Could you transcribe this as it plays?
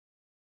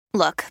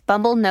Look,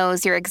 Bumble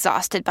knows you're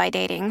exhausted by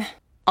dating.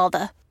 All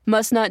the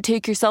must not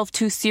take yourself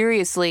too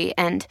seriously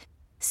and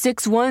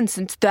 6'1"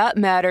 since that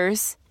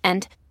matters.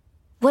 And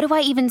what do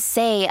I even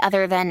say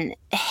other than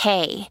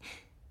hey?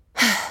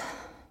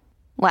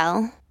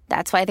 Well,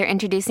 that's why they're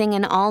introducing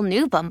an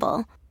all-new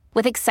Bumble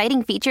with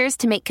exciting features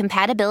to make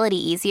compatibility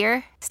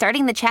easier,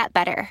 starting the chat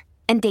better,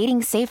 and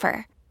dating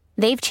safer.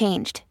 They've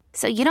changed,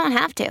 so you don't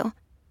have to.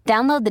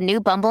 Download the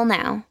new Bumble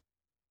now.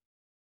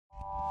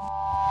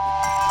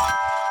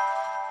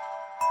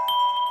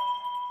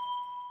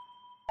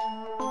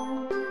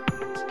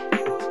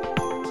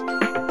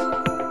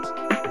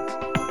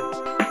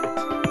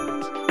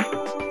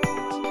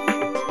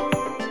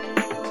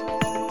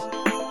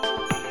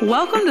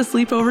 Welcome to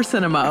Sleepover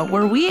Cinema,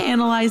 where we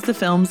analyze the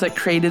films that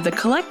created the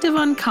collective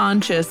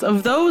unconscious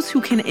of those who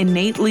can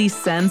innately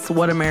sense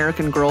what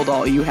American Girl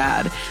doll you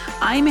had.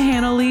 I'm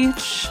Hannah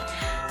Leach.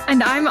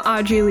 And I'm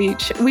Audrey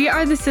Leach. We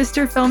are the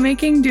sister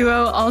filmmaking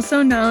duo,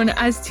 also known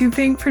as Two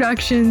Pink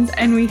Productions,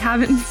 and we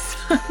haven't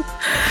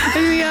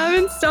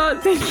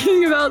stopped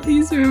thinking about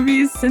these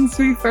movies since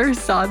we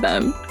first saw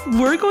them.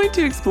 We're going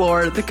to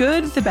explore the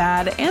good, the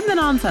bad, and the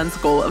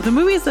nonsensical of the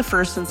movies that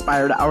first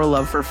inspired our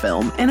love for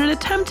film in an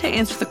attempt to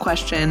answer the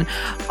question,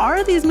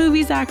 are these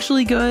movies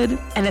actually good?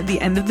 And at the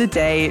end of the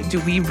day, do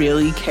we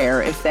really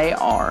care if they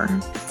are?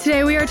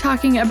 Today we are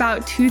talking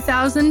about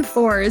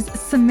 2004's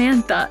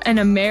Samantha, an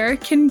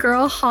American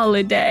Girl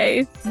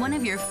Holiday. One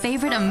of your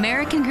favorite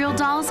American Girl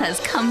dolls has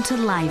come to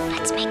life.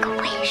 Let's make a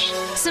wish.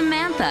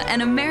 Samantha,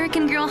 an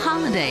American Girl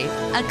Holiday,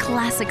 a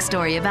classic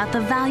story about the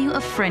value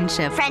of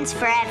friendship. Friends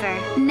forever.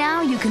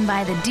 Now you can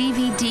buy the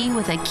DVD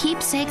with a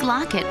keepsake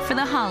locket for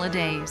the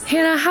holidays.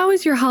 Hannah, how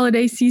is your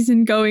holiday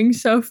season going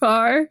so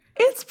far?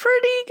 It's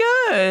pretty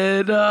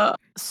good.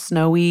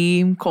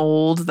 Snowy,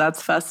 cold,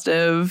 that's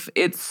festive.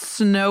 It's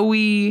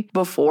snowy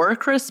before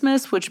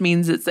Christmas, which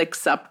means it's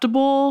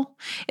acceptable.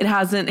 It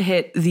hasn't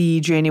hit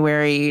the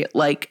January,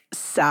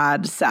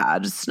 sad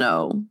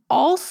snow.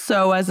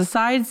 Also, as a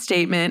side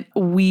statement,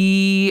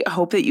 we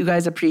hope that you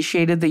guys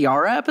appreciated the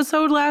Yara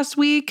episode last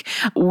week.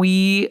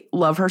 We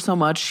love her so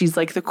much. She's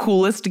the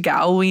coolest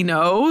gal we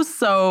know.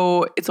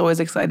 So it's always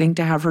exciting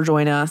to have her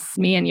join us.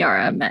 Me and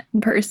Yara met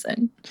in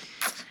person.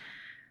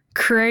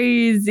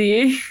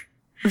 Crazy.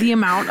 The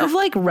amount of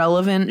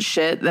relevant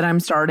shit that I'm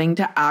starting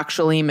to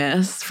actually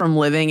miss from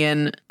living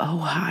in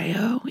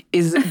Ohio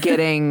is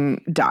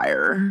getting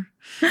dire.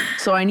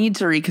 So I need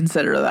to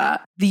reconsider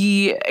that.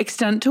 The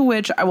extent to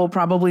which I will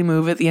probably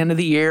move at the end of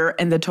the year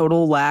and the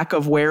total lack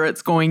of where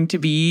it's going to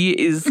be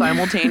is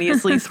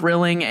simultaneously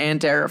thrilling and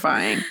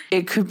terrifying.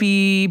 It could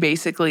be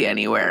basically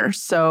anywhere.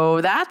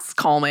 So that's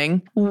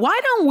calming. Why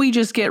don't we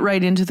just get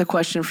right into the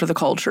question for the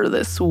culture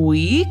this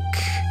week?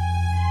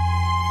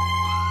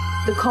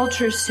 The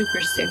culture is super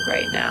sick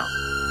right now.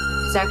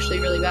 It's actually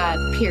really bad,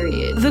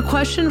 period. The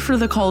question for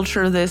the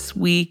culture this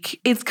week,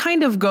 it's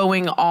kind of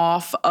going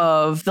off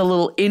of the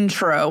little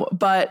intro,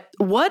 but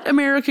what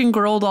American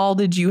Girl doll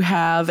did you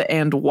have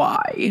and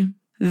why?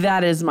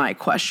 That is my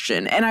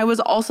question. And I was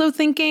also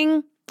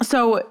thinking,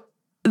 so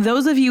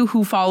those of you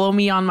who follow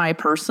me on my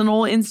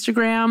personal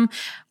Instagram,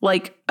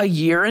 a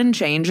year and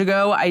change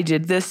ago, I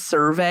did this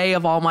survey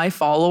of all my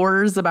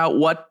followers about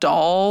what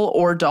doll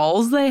or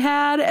dolls they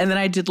had. And then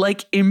I did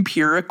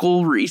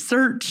empirical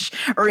research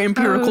or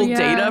empirical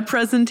data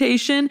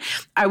presentation.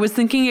 I was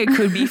thinking it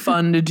could be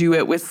fun to do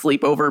it with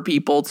sleepover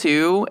people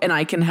too. And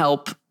I can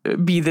help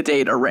be the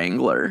data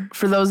wrangler.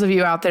 For those of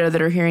you out there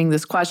that are hearing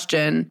this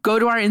question, go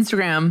to our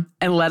Instagram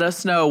and let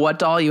us know what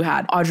doll you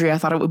had. Audrey, I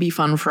thought it would be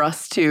fun for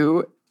us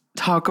to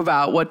talk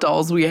about what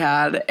dolls we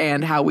had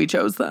and how we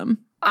chose them.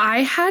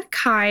 I had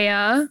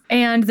Kaya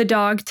and the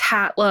dog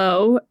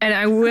Tatlo, and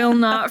I will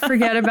not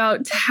forget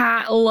about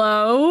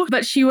Tatlo,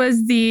 but she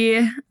was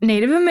the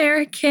Native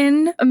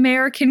American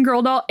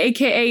Girl doll,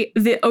 aka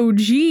the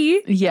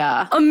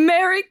OG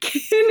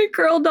American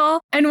Girl doll.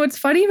 And what's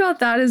funny about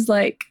that is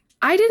I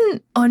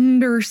didn't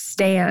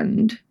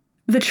understand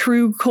the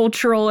true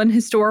cultural and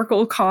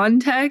historical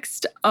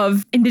context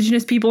of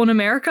Indigenous people in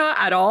America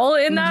at all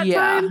in that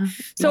time.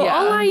 So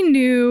all I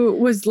knew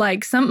was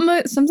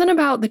something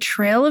about the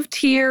Trail of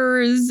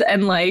Tears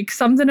and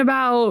something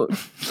about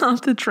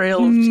not the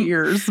Trail of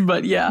Tears,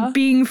 but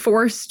being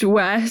forced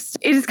west.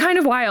 It is kind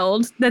of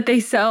wild that they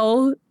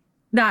sell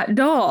that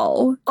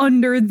doll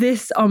under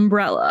this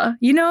umbrella,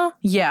 you know?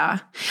 Yeah.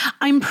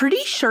 I'm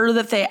pretty sure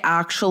that they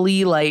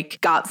actually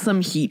got some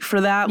heat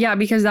for that. Yeah,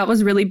 because that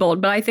was really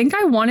bold. But I think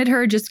I wanted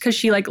her just because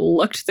she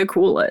looked the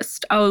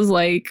coolest. I was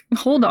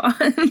hold on.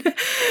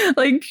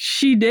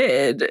 She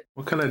did.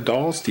 What kind of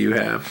dolls do you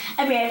have?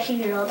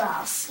 American Girl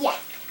dolls. Yeah.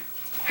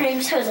 Her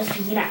name's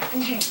Josefina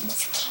and her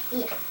name's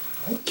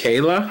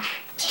Kayla?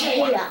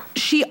 Kayla.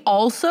 She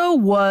also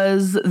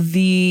was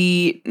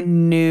the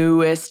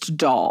newest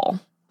doll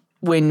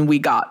when we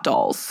got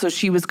dolls. So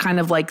she was kind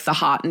of the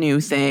hot new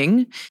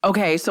thing.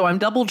 Okay, so I'm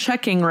double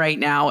checking right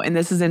now, and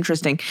this is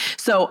interesting.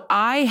 So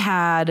I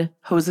had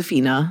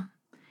Josefina,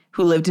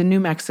 who lived in New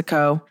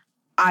Mexico.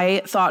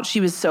 I thought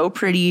she was so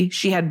pretty.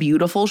 She had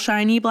beautiful,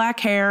 shiny black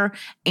hair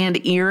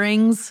and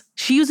earrings.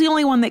 She was the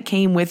only one that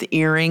came with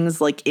earrings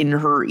like in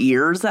her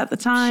ears at the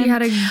time. She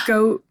had a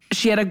goat.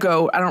 She had a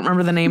goat. I don't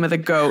remember the name of the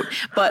goat,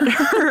 but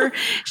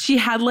she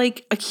had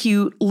like a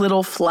cute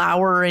little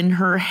flower in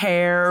her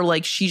hair.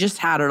 Like she just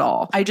had it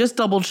all. I just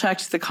double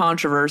checked the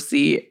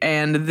controversy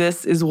and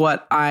this is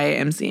what I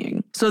am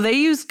seeing. So they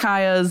used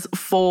Kaya's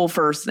full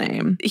first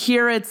name.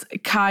 Here it's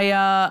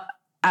Kaya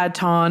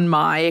Aton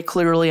Mai.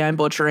 Clearly, I'm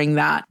butchering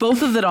that.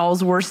 Both of the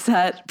dolls were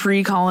set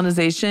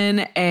pre-colonization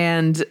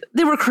and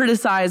they were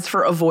criticized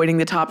for avoiding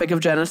the topic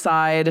of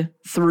genocide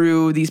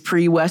through these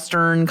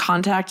pre-Western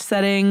contact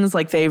settings.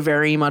 Like they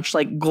very much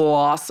like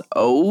gloss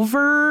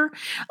over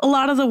a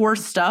lot of the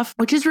worst stuff,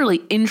 which is really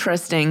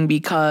interesting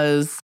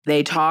because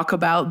they talk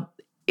about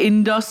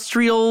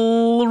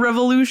industrial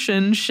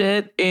revolution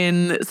shit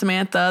in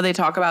Samantha. They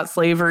talk about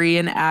slavery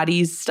and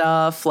Addie's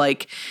stuff.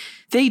 Like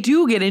they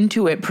do get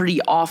into it pretty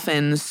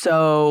often,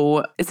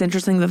 so it's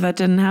interesting that that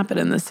didn't happen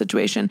in this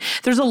situation.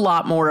 There's a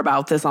lot more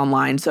about this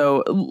online,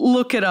 so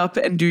look it up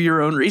and do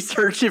your own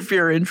research if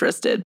you're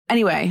interested.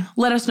 Anyway,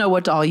 let us know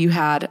what doll you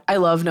had. I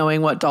love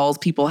knowing what dolls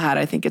people had.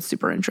 I think it's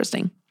super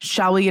interesting.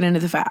 Shall we get into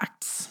the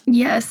facts?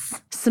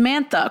 Yes.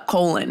 Samantha,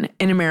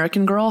 an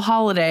American Girl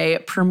Holiday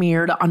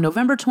premiered on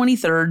November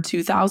 23rd,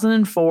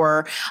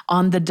 2004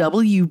 on the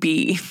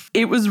WB.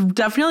 It was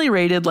definitely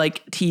rated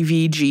like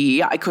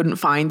TVG. I couldn't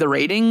find the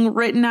rating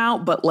written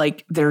out, but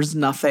like there's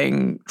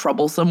nothing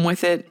troublesome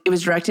with it. It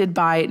was directed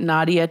by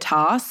Nadia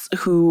Tass,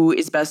 who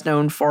is best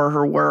known for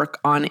her work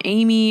on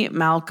Amy,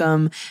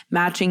 Malcolm,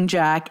 Matching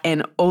Jack,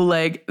 and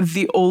Oleg,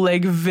 the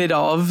Oleg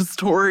Vidov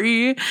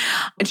story.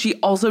 And she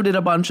also did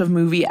a bunch of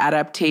movie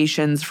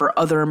adaptations for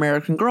other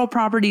American Girl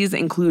properties,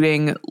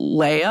 including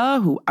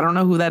Leia, who I don't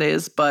know who that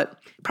is, but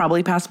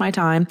probably past my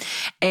time,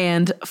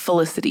 and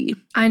Felicity.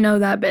 I know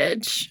that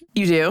bitch.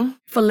 You do?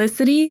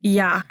 Felicity?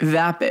 Yeah.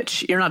 That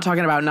bitch. You're not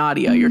talking about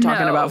Nadia. You're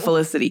talking about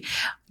Felicity.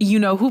 You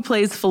know who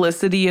plays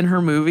Felicity in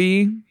her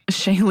movie?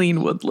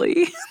 Shailene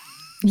Woodley.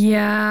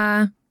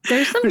 Yeah.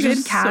 There's some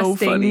good casting.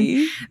 So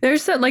funny.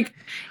 There's like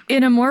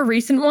in a more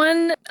recent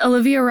one,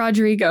 Olivia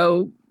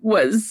Rodrigo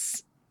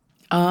was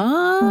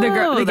the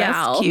gal.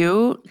 That's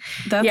cute.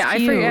 That's cute.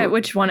 I forget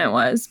which one it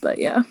was, but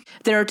yeah.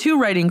 There are 2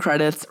 writing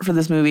credits for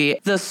this movie.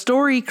 The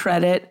story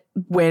credit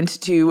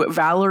went to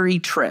Valerie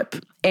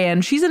Tripp,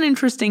 and she's an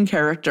interesting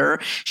character.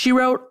 She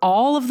wrote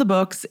all of the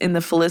books in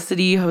the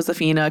Felicity,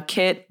 Josefina,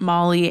 Kit,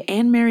 Molly,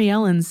 and Mary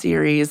Ellen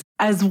series,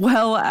 as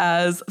well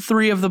as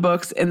 3 of the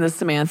books in the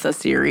Samantha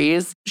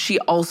series. She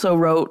also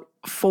wrote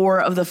 4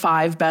 of the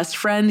 5 best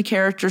friend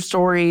character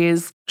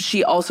stories.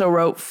 She also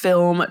wrote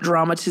film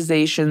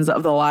dramatizations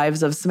of the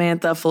lives of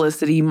Samantha,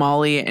 Felicity,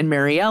 Molly, and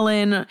Mary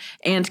Ellen,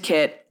 and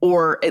Kit,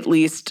 or at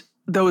least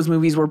those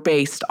movies were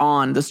based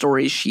on the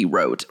stories she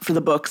wrote for the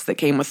books that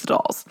came with the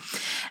dolls.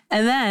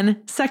 And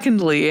then,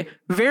 secondly,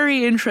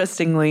 very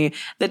interestingly,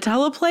 the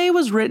teleplay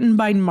was written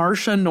by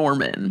Marsha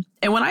Norman.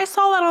 And when I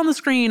saw that on the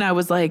screen, I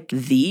was like,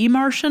 the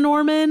Marsha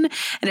Norman?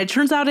 And it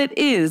turns out it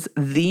is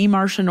the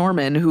Marsha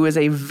Norman, who is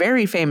a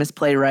very famous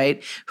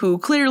playwright who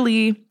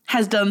clearly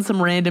has done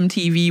some random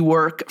TV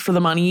work for the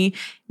money,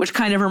 which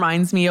kind of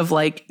reminds me of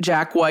like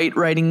Jack White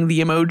writing the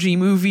Emoji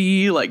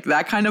Movie, like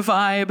that kind of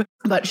vibe.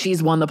 But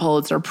she's won the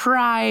Pulitzer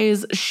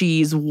Prize.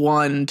 She's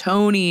won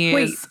Tonys.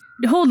 Wait,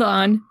 hold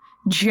on.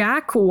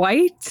 Jack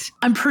White?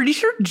 I'm pretty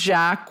sure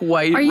Jack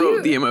White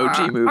wrote the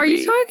Emoji Movie. Are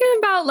you talking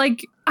about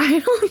like, I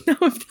don't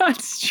know if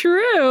that's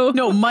true.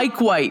 No, Mike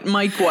White,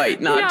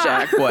 not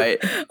Jack White.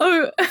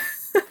 Oh,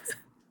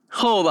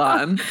 hold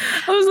on.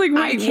 I was like,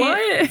 wait,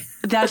 what?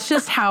 That's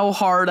just how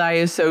hard I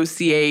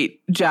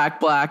associate Jack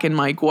Black and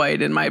Mike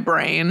White in my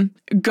brain.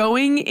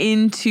 Going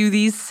into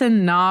these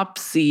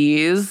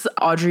synopses,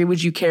 Audrey,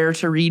 would you care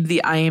to read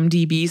the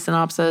IMDb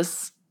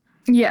synopsis?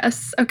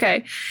 Yes.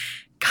 Okay.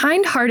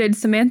 Kind-hearted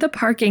Samantha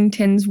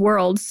Parkington's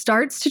world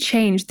starts to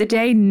change the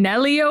day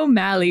Nellie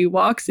O'Malley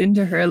walks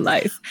into her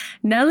life.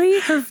 Nellie,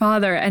 her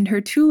father, and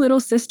her 2 little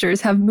sisters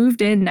have moved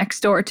in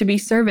next door to be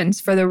servants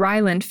for the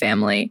Ryland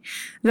family.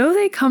 Though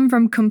they come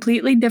from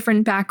completely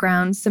different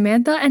backgrounds,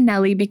 Samantha and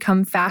Nellie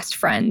become fast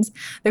friends.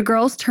 The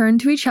girls turn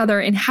to each other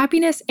in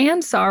happiness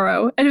and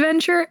sorrow,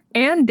 adventure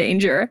and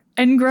danger,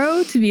 and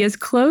grow to be as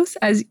close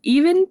as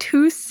even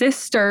 2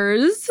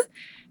 sisters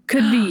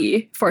could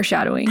be.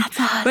 Foreshadowing.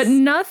 But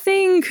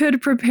nothing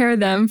could prepare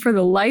them for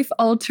the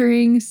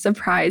life-altering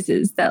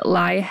surprises that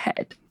lie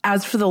ahead.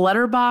 As for the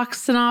Letterboxd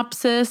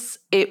synopsis,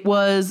 it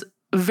was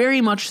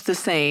very much the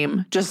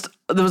same, just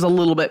there was a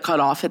little bit cut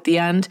off at the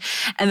end.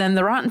 And then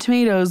the Rotten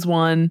Tomatoes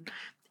one,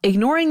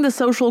 ignoring the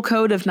social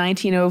code of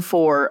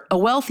 1904, a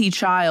wealthy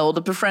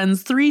child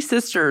befriends 3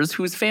 sisters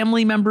whose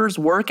family members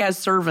work as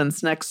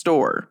servants next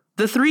door.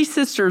 The 3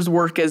 sisters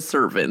work as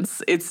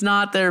servants. It's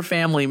not their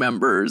family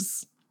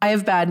members. I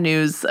have bad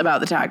news about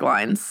the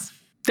taglines.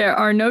 There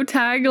are no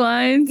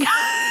taglines.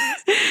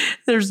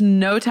 There's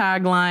no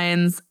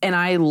taglines. And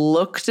I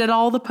looked at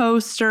all the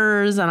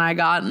posters and I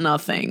got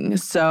nothing.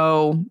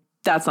 So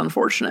that's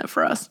unfortunate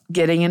for us.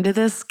 Getting into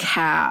this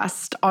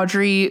cast.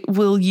 Audrey,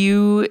 will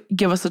you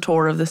give us a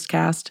tour of this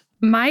cast?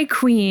 My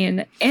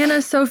queen,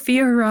 Anna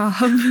Sophia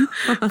Robb,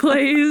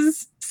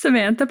 plays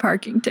Samantha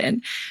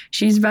Parkington.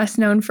 She's best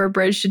known for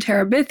Bridge to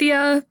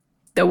Terabithia,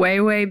 The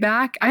Way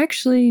Back. I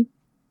actually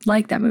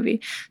like that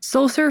movie.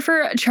 Soul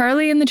Surfer,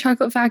 Charlie and the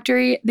Chocolate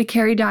Factory, The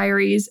Carrie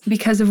Diaries,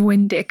 Because of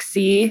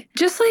Winn-Dixie.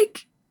 Just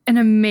like an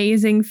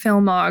amazing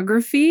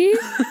filmography.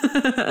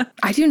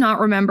 I do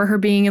not remember her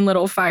being in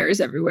Little Fires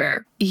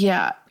Everywhere.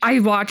 Yeah. I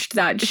watched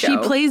that show. She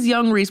plays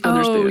young Reese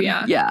Witherspoon. Oh,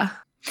 yeah. Yeah.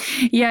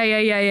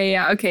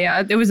 Yeah. Okay,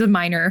 yeah. It was a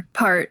minor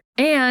part.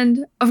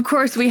 And, of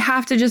course, we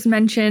have to just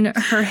mention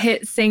her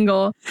hit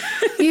single,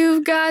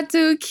 You've Got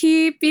to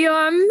Keep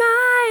Your Mind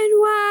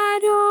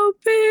Wide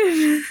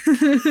Open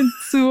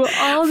to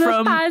all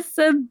the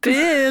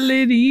possibilities.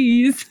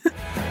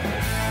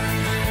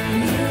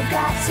 You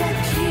got to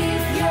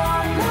keep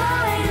your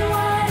mind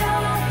wide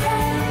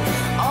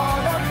open, all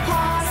the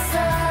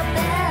possibilities.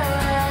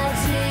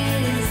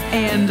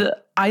 And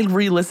I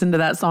re-listened to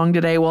that song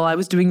today while I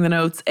was doing the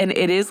notes, and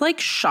it is like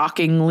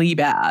shockingly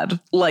bad.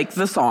 Like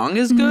the song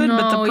is good,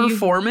 but the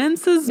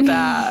performance is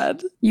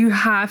bad. You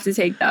have to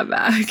take that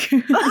back.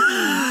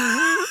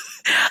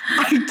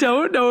 I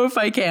don't know if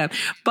I can,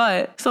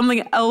 but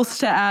something else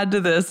to add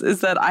to this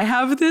is that I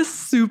have this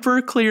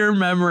super clear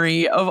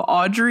memory of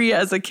Audrey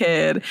as a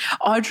kid.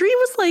 Audrey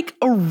was like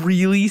a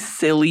really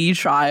silly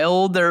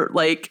child.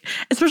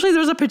 Especially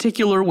there's a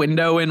particular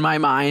window in my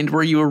mind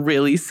where you were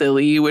really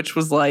silly, which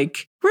was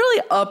like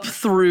really up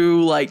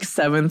through like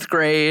 7th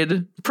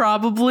grade,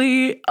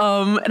 probably.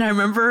 And I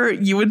remember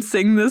you would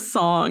sing this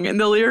song and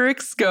the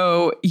lyrics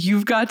go,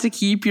 You've got to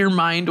keep your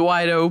mind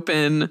wide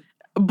open,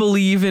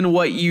 believe in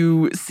what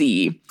you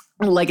see.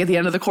 Like at the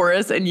end of the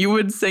chorus, and you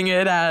would sing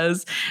it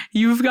as,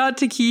 You've got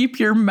to keep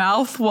your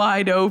mouth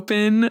wide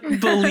open,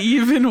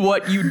 believe in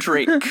what you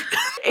drink.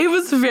 It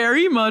was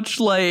very much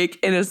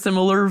like in a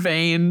similar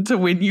vein to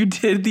when you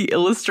did the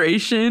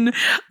illustration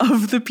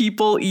of the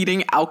people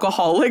eating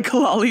alcoholic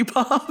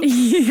lollipops.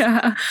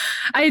 Yeah.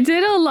 I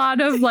did a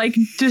lot of like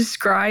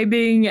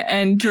describing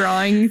and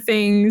drawing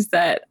things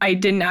that I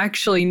didn't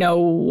actually know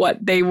what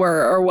they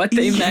were or what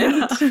they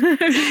meant.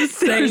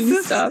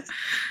 Saying stuff.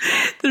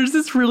 There's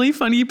this really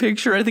funny picture.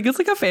 I think it's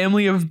like a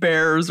family of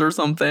bears or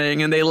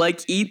something, and they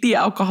like eat the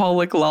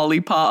alcoholic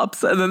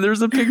lollipops, and then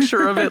there's a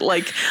picture of it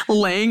like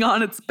laying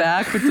on its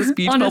back with the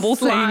speech bubble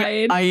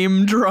saying, I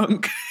am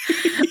drunk.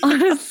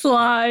 On a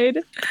slide.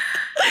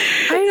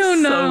 I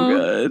don't know.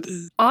 So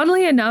good.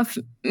 Oddly enough,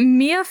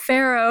 Mia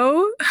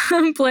Farrow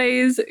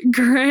plays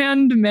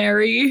Grand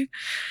Mary,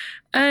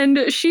 and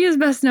she is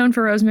best known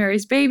for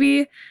Rosemary's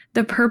Baby,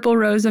 The Purple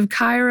Rose of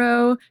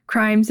Cairo,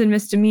 Crimes and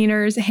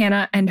Misdemeanors,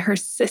 Hannah and Her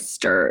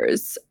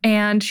Sisters.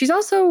 And she's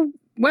also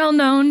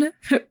well-known,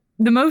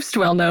 the most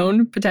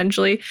well-known,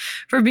 potentially,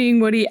 for being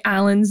Woody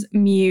Allen's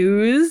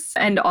muse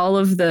and all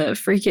of the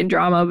freaking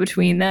drama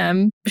between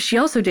them. She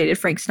also dated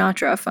Frank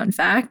Sinatra, fun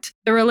fact.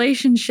 The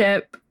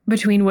relationship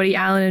between Woody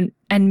Allen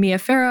and Mia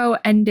Farrow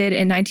ended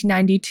in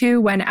 1992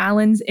 when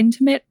Allen's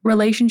intimate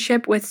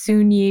relationship with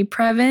Soon-Yi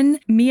Previn,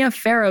 Mia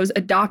Farrow's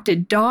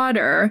adopted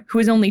daughter, who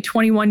was only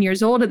 21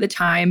 years old at the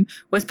time,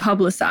 was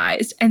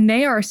publicized. And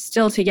they are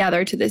still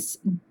together to this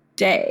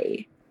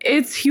day.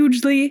 It's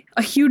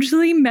a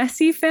hugely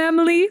messy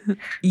family.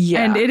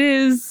 Yeah. And it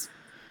is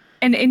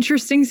an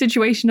interesting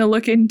situation to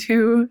look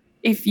into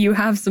if you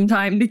have some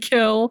time to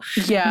kill.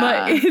 Yeah.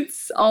 But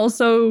it's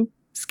also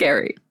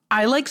scary.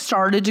 I like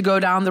started to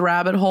go down the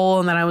rabbit hole,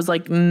 and then I was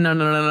like,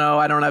 no,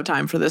 I don't have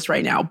time for this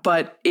right now.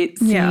 But it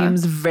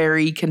seems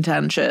very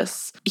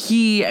contentious.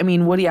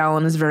 Woody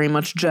Allen is very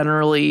much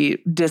generally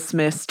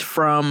dismissed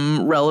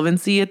from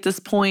relevancy at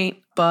this point.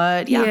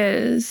 But yeah. He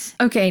is.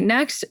 Okay,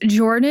 next,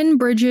 Jordan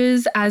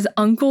Bridges as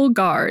Uncle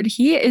Guard.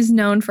 He is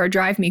known for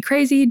Drive Me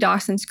Crazy,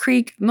 Dawson's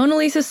Creek, Mona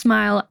Lisa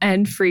Smile,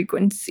 and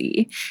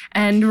Frequency.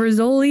 And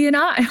Rizzoli and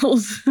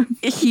Isles.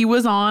 He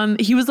was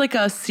like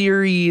a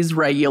series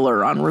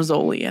regular on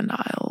Rizzoli and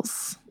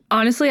Isles.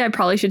 Honestly, I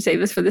probably should save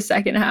this for the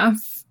second half.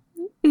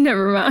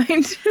 Never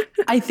mind.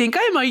 I think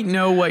I might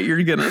know what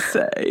you're going to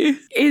say.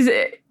 Is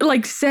it,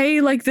 say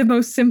the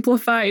most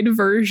simplified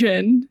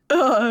version?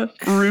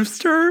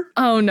 Rooster?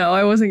 Oh, no,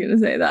 I wasn't going to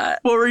say that.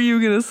 What were you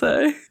going to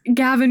say?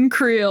 Gavin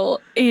Creel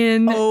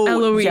in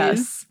Eloise.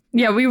 Yes.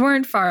 Yeah, we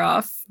weren't far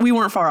off.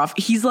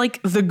 He's like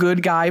the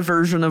good guy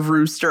version of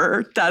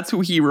Rooster. That's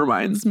who he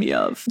reminds me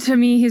of. To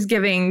me, he's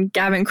giving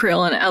Gavin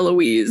Creel and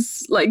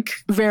Eloise,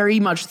 very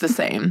much the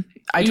same.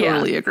 I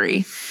totally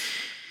agree.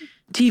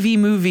 TV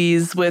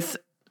movies with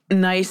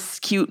nice,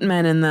 cute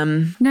men in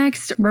them.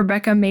 Next,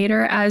 Rebecca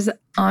Mader as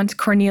Aunt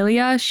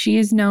Cornelia. She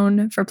is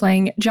known for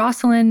playing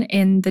Jocelyn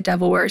in The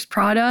Devil Wears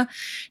Prada.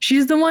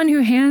 She's the one who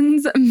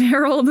hands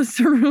Meryl the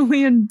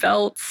cerulean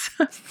belts.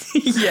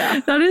 Yeah.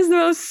 That is the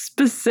most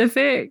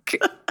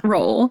specific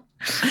role.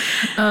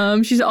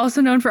 She's also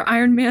known for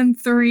Iron Man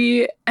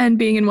 3 and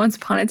being in Once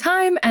Upon a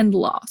Time and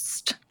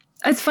Lost.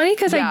 It's funny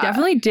because I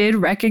definitely did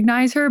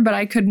recognize her, but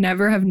I could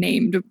never have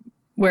named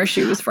where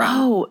she was from.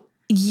 Oh,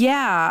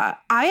 Yeah,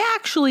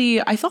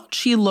 I thought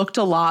she looked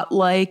a lot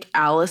like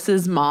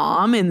Alice's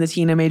mom in the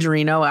Tina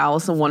Majorino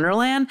Alice in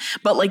Wonderland,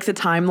 but like the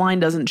timeline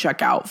doesn't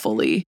check out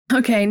fully.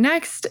 Okay,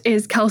 next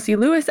is Kelsey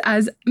Lewis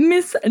as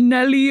Miss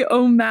Nellie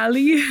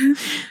O'Malley.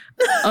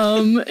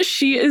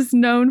 She is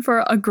known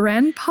for A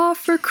Grandpa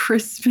for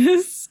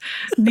Christmas,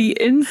 The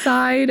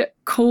Inside,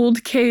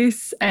 Cold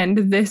Case, and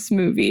this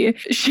movie.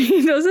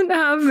 She doesn't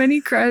have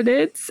many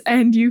credits,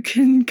 and you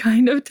can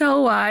kind of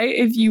tell why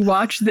if you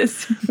watch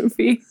this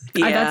movie.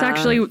 Yeah.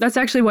 That's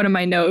actually one of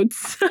my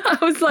notes. I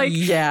was like,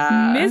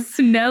 yeah, Miss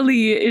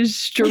Nellie is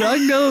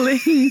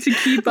struggling to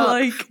keep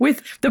up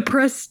with the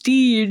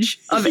prestige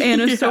of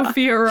Anna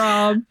Sophia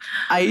Robb.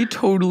 I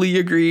totally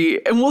agree.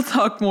 And we'll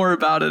talk more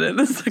about it in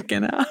the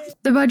second half.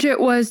 The budget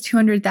was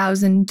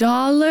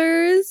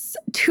 $200,000,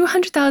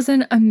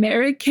 200,000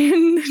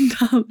 American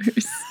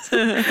dollars.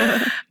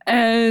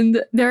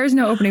 And there is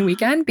no opening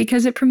weekend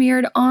because it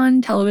premiered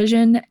on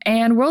television,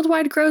 and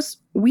worldwide gross,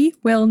 we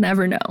will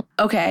never know.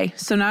 Okay,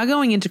 so now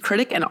going into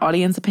critic and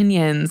audience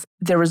opinions.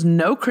 There was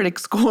no critic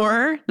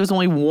score. There was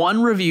only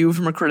one review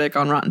from a critic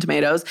on Rotten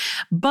Tomatoes,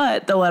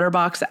 but the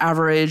Letterboxd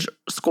average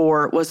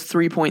score was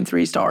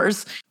 3.3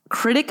 stars.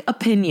 Critic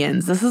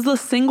opinions. This is the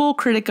single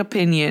critic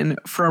opinion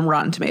from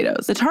Rotten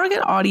Tomatoes. The target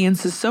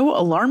audience is so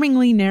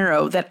alarmingly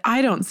narrow that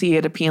I don't see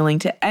it appealing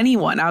to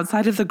anyone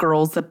outside of the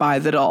girls that buy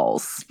the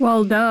dolls.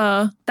 Well,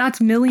 duh. That's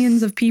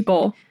millions of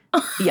people.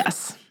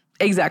 Yes.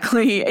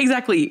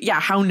 Exactly. Yeah,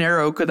 how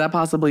narrow could that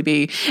possibly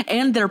be?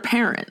 And their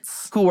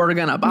parents who are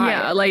going to buy it.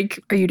 Yeah, like,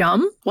 are you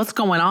dumb? What's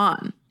going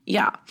on?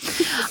 Yeah.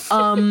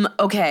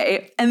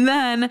 Okay. And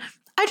then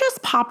I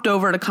just popped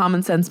over to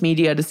Common Sense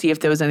Media to see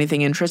if there was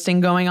anything interesting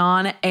going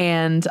on.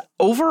 And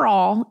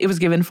overall, it was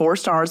given 4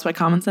 stars by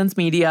Common Sense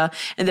Media.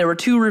 And there were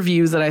 2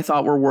 reviews that I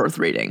thought were worth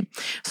reading.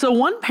 So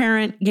one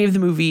parent gave the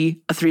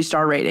movie a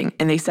 3-star rating,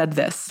 and they said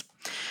this.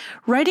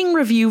 Writing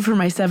review for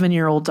my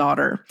 7-year-old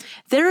daughter.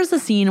 There is a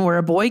scene where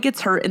a boy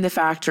gets hurt in the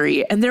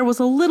factory and there was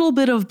a little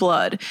bit of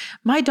blood.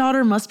 My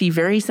daughter must be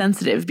very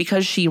sensitive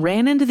because she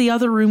ran into the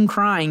other room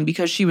crying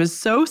because she was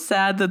so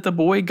sad that the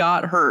boy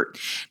got hurt.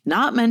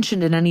 Not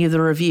mentioned in any of the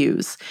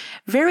reviews.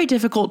 Very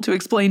difficult to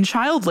explain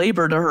child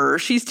labor to her.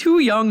 She's too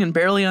young and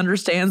barely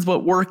understands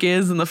what work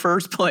is in the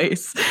first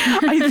place.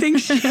 I think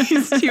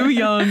she's too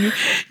young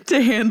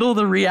to handle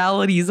the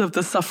realities of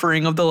the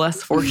suffering of the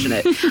less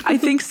fortunate. I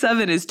think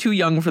 7 is too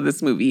young for this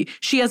movie.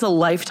 She has a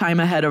lifetime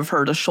ahead of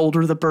her to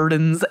shoulder the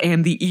burdens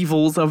and the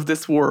evils of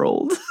this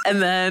world.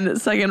 And then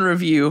second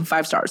review,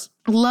 5 stars.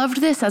 Loved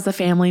this as a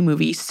family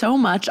movie so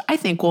much, I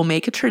think we'll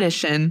make a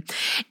tradition.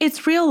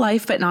 It's real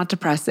life but not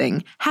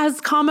depressing, has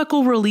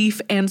comical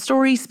relief, and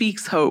story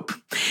speaks hope.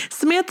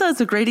 Samantha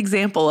is a great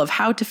example of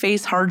how to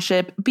face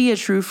hardship, be a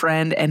true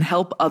friend, and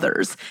help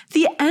others.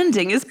 The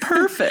ending is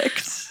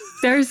perfect.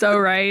 They're so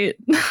right.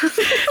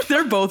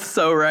 They're both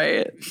so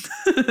right.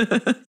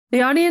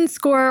 The audience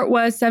score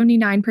was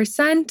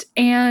 79%,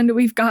 and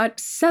we've got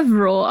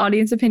several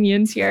audience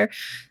opinions here.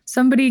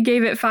 Somebody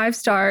gave it 5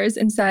 stars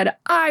and said,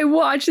 I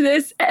watch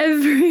this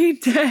every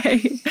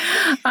day.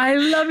 I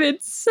love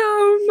it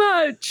so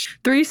much.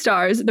 3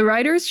 stars. The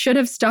writers should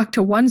have stuck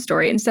to one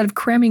story instead of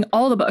cramming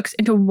all the books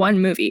into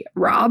one movie.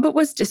 Robb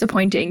was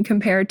disappointing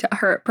compared to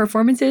her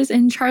performances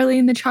in Charlie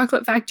and the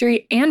Chocolate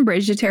Factory and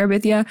Bridge to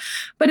Terabithia,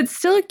 but it's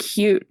still a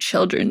cute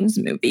children's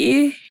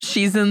movie.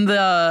 She's in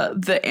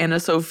the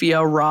Anna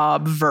Sophia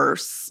Robb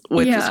verse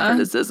with this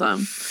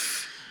criticism.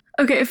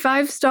 Okay,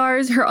 5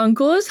 stars. Her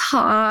uncle is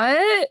hot.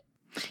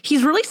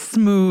 He's really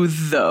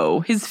smooth,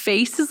 though. His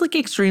face is like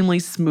extremely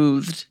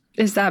smoothed.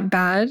 Is that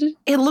bad?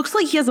 It looks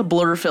like he has a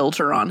blur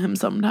filter on him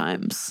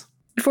sometimes.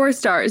 4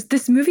 stars.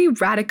 This movie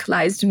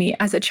radicalized me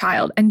as a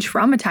child and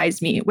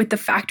traumatized me with the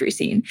factory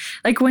scene.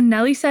 Like when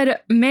Nellie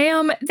said,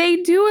 ma'am, they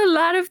do a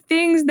lot of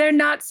things they're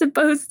not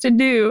supposed to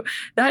do.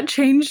 That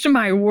changed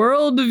my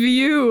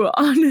worldview,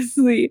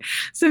 honestly.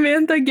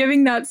 Samantha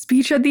giving that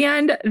speech at the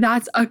end,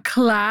 that's a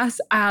class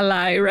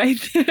ally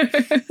right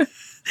there.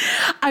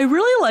 I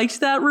really liked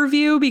that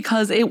review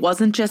because it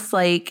wasn't just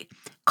like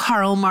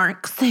Karl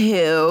Marx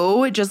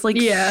who, just like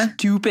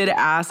stupid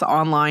ass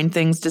online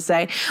things to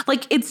say.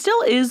 Like it still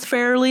is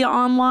fairly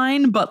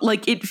online, but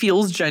like it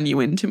feels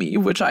genuine to me,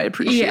 which I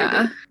appreciate.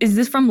 Yeah. Is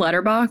this from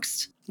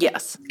Letterboxd?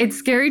 Yes. It's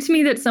scary to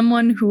me that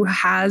someone who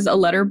has a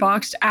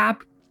Letterboxd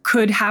app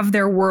could have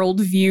their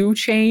worldview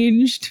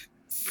changed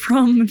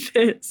from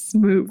this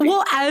movie.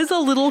 Well, as a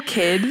little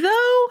kid,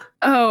 though.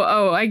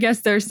 Oh, I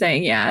guess they're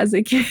saying, as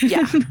a kid.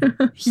 Yeah.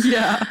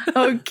 Yeah.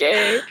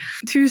 Okay.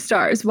 2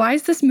 stars. Why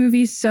is this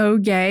movie so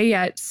gay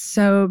yet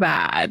so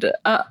bad?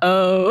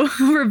 Uh-oh.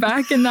 We're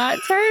back in that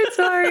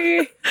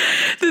territory.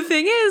 The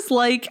thing is,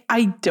 like,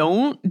 I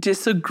don't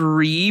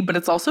disagree, but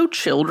it's also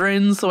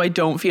children, so I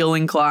don't feel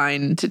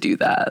inclined to do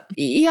that.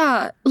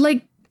 Yeah,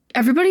 like,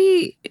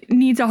 everybody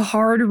needs a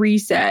hard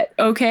reset,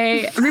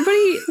 okay?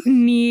 Everybody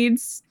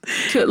needs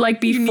to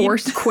like be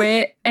forced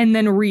quit and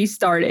then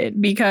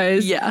restarted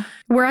because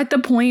we're at the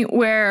point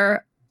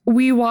where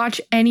we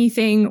watch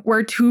anything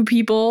where 2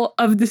 people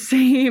of the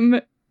same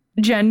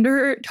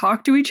gender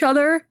talk to each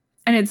other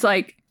and it's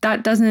like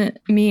that doesn't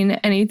mean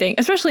anything,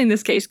 especially in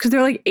this case, because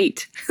they're like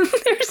 8.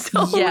 They're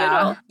so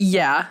little.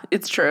 Yeah,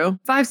 it's true.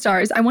 5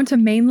 stars. I want to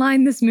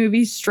mainline this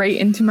movie straight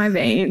into my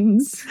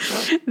veins.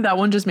 That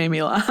one just made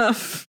me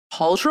laugh.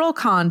 Cultural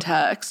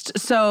context.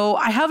 So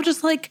I have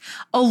just like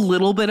a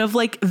little bit of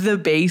like the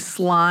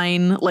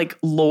baseline like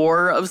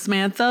lore of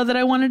Samantha that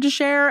I wanted to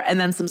share, and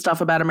then some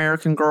stuff about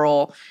American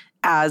Girl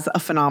as a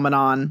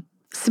phenomenon.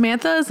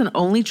 Samantha is an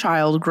only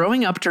child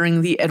growing up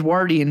during the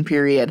Edwardian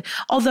period,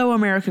 although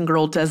American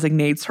Girl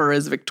designates her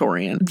as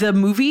Victorian. The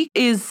movie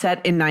is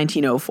set in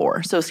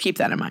 1904, so keep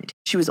that in mind.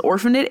 She was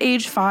orphaned at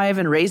age 5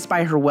 and raised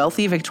by her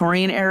wealthy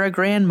Victorian-era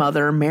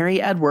grandmother,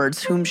 Mary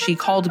Edwards, whom she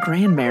called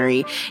Grand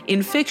Mary,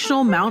 in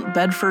fictional Mount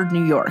Bedford,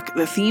 New York.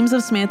 The themes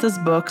of Samantha's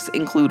books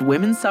include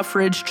women's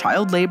suffrage,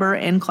 child labor,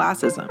 and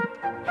classism.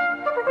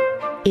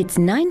 It's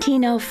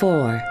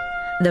 1904.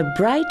 The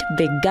bright,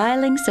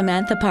 beguiling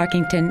Samantha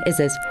Parkington is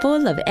as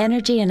full of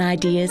energy and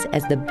ideas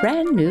as the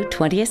brand new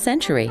 20th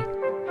century.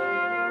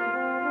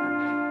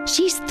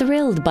 She's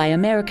thrilled by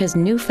America's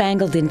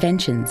newfangled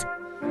inventions,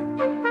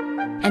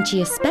 and she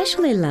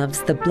especially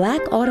loves the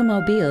black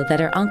automobile that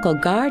her Uncle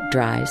Guard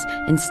drives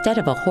instead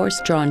of a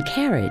horse-drawn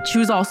carriage. She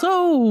was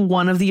also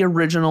one of the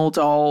original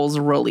dolls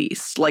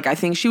released. Like, I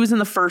think she was in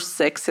the first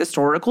 6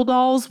 historical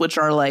dolls, which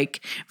are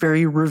like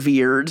very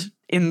revered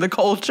in the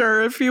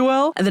culture, if you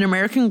will. And then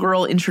American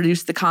Girl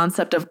introduced the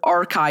concept of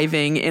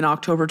archiving in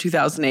October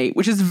 2008,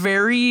 which is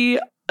very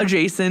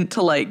adjacent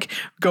to like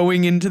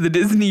going into the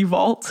Disney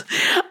vault.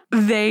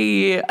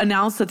 They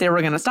announced that they were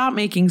going to stop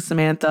making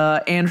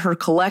Samantha and her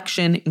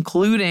collection,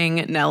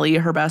 including Nellie,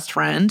 her best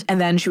friend. And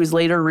then she was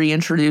later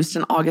reintroduced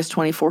in August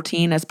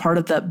 2014 as part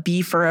of the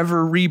Be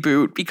Forever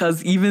reboot,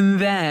 because even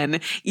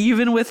then,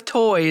 even with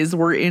toys,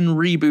 we're in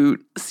reboot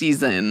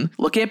season.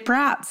 Look at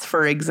Bratz,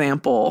 for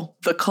example,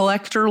 the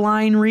collector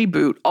line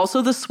reboot.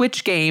 Also the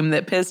Switch game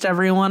that pissed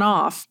everyone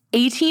off.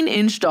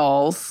 18-inch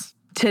dolls.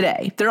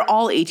 Today, they're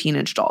all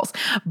 18-inch dolls,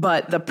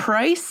 but the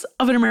price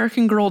of an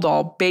American Girl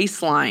doll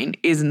baseline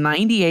is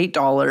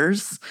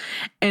 $98.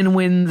 And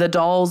when the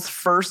dolls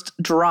first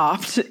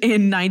dropped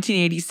in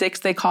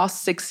 1986, they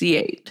cost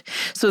 $68.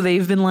 So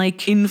they've been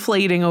like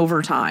inflating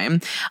over time.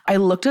 I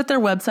looked at their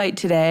website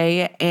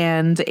today,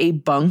 and a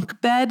bunk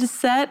bed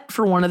set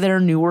for one of their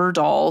newer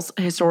dolls,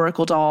 a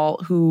historical doll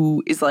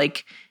who is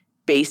like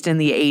based in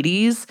the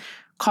 80s,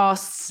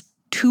 costs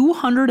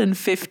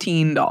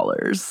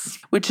 $215,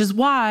 which is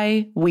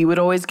why we would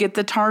always get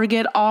the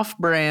Target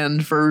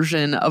off-brand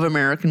version of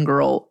American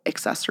Girl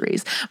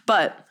accessories.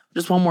 But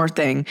just one more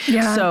thing.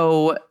 Yeah.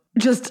 So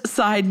just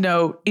side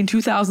note, in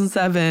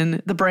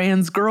 2007, the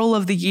brand's Girl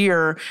of the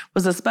Year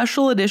was a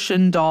special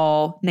edition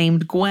doll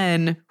named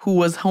Gwen, who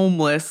was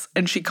homeless,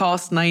 and she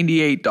cost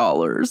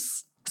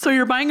 $98. So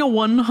you're buying a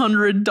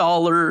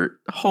 $100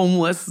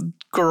 homeless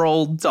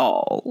girl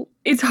doll.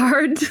 It's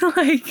hard to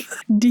like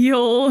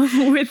deal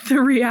with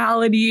the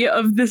reality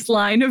of this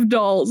line of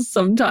dolls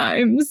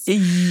sometimes.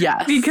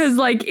 Yes. Because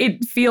like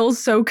it feels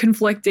so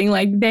conflicting.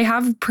 Like they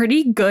have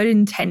pretty good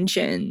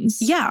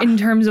intentions. Yeah. In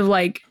terms of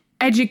like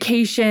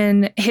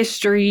education,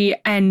 history,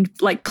 and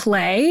like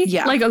play.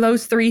 Yeah. Like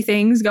those 3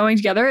 things going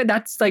together.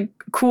 That's like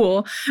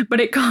cool. But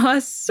it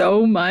costs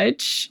so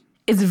much.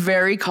 It's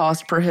very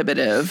cost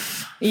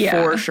prohibitive, yeah,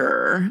 for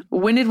sure.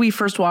 When did we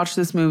first watch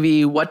this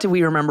movie? What do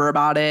we remember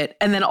about it?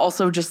 And then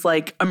also just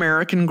like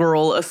American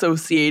Girl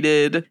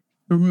associated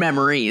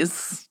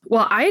memories.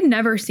 Well, I had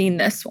never seen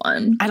this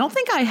one. I don't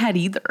think I had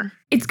either.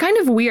 It's kind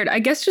of weird. I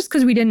guess just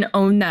because we didn't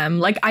own them.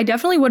 Like, I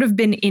definitely would have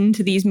been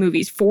into these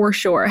movies for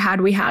sure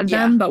had we had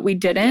them, but we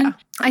didn't. Yeah.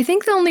 I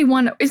think the only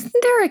one, isn't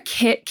there a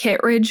Kit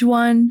Kittredge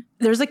one?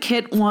 There's a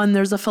Kit one.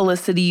 There's a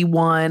Felicity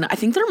one. I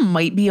think there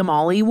might be a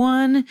Molly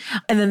one.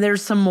 And then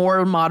there's some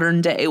more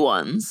modern day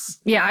ones.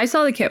 Yeah, I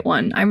saw the Kit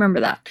one. I remember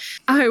that.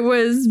 I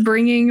was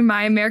bringing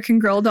my American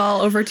Girl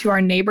doll over to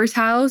our neighbor's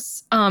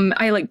house.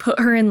 I like put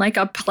her in like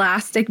a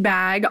plastic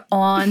bag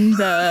on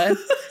the...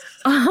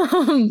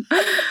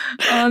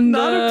 on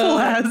not a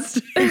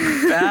plastic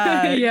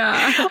bag.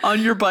 Yeah. On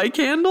your bike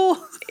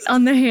handle?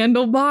 On the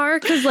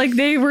handlebar, because like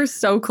they were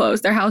so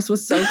close. Their house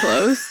was so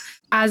close.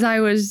 As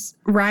I was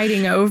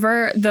riding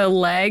over, the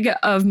leg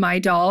of my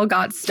doll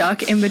got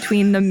stuck in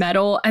between the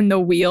metal and the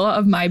wheel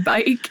of my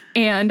bike,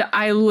 and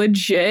I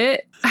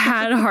legit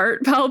had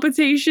heart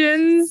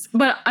palpitations.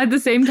 But at the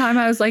same time,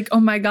 I was like, oh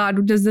my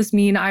God, does this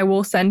mean I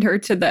will send her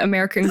to the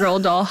American Girl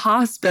doll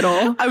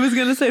hospital? I was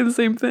going to say the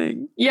same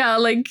thing. Yeah,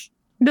 like,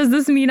 does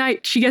this mean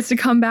she gets to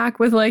come back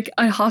with like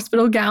a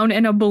hospital gown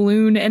and a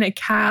balloon and a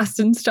cast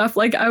and stuff?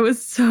 Like I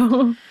was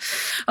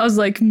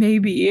like,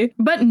 maybe.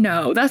 But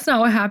no, that's not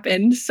what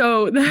happened.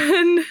 So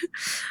then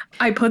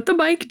I put the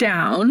bike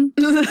down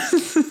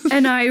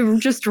and I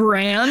just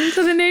ran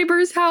to the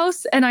neighbor's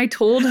house and I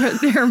told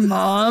their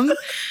mom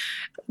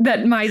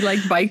that my like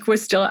bike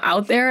was still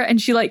out there, and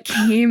she like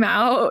came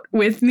out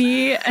with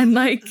me and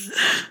like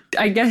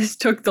I guess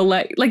took the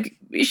leg. Like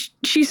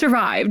she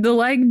survived. The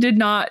leg did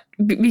not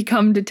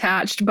become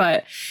detached,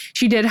 but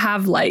she did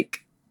have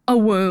like a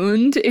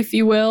wound, if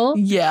you will.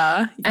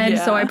 Yeah. And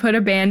so I put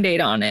a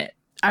Band-Aid on it.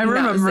 I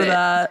remember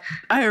that.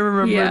 I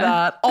remember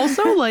that.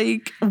 Also,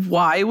 like,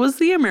 why was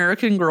the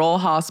American Girl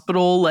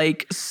Hospital,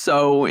 like,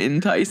 so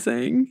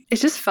enticing?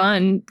 It's just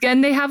fun.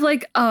 And they have,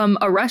 like,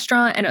 a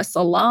restaurant and a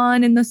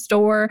salon in the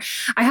store.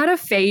 I had a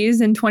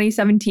phase in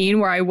 2017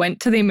 where I went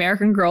to the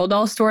American Girl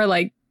doll store,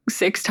 like,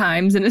 6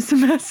 times in a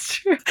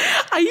semester.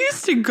 I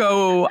used to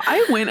go.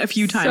 I went a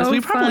few times. So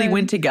we probably fun.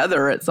 went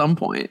together at some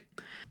point.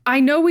 I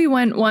know we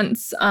went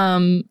once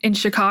in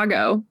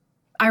Chicago.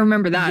 I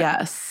remember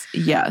that.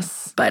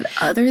 Yes. But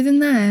other than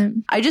that,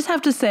 I just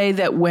have to say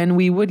that when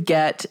we would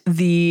get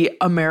the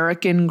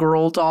American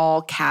Girl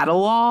doll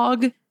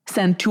catalog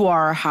sent to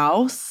our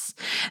house,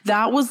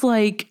 that was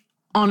like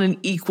on an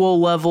equal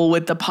level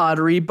with the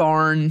Pottery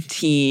Barn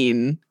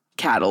teen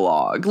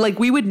catalog. Like,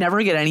 we would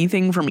never get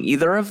anything from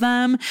either of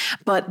them,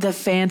 but the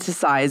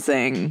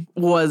fantasizing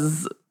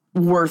was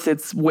worth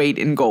its weight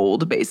in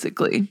gold,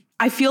 basically.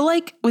 I feel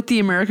like with the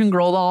American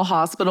Girl Doll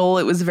Hospital,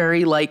 it was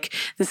very like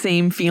the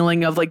same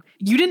feeling of like,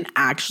 you didn't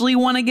actually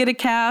want to get a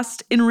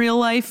cast in real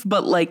life,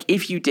 but like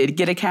if you did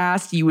get a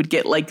cast, you would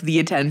get like the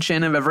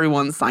attention of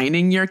everyone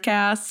signing your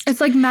cast. it's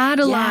like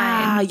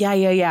Madeline.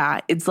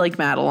 Yeah. It's like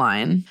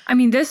Madeline. I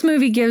mean, this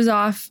movie gives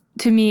off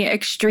to me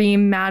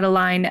extreme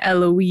Madeline,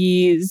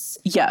 Eloise,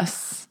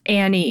 Yes.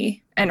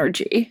 Annie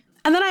energy.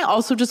 And then I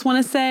also just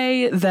want to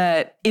say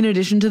that in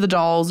addition to the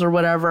dolls or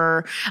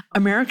whatever,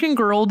 American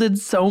Girl did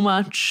so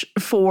much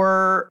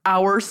for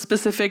our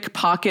specific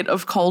pocket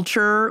of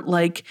culture,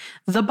 like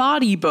the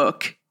body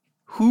book.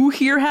 Who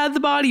here had the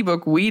body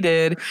book? We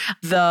did.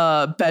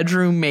 The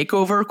bedroom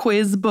makeover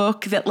quiz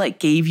book that like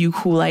gave you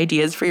cool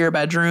ideas for your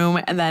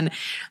bedroom. And then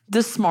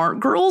the Smart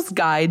Girl's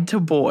Guide to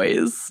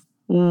Boys.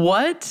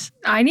 What?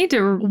 I need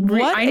to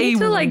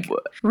like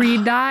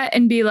read that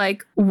and be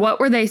like, what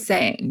were they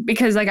saying?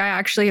 Because like I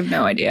actually have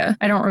no idea.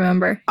 I don't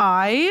remember.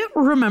 I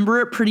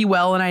remember it pretty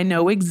well, and I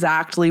know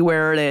exactly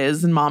where it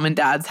is in Mom and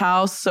Dad's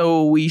house,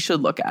 so we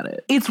should look at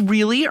it. It's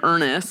really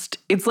earnest.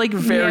 It's like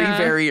very,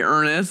 very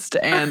earnest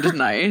and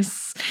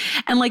nice.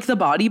 And like the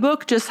body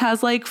book just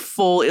has like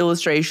full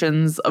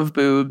illustrations of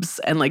boobs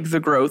and like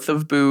the growth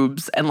of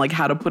boobs and like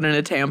how to put in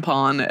a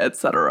tampon,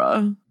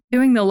 etc.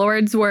 Doing the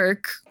Lord's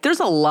work. There's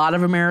a lot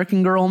of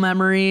American Girl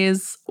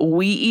memories.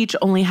 We each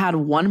only had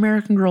one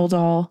American Girl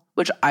doll,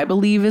 which I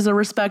believe is a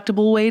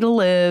respectable way to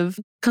live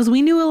because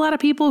we knew a lot of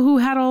people who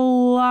had a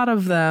lot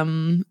of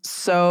them.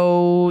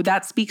 So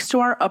that speaks to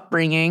our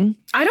upbringing.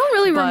 I don't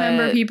really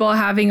remember people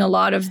having a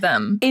lot of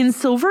them. In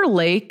Silver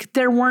Lake,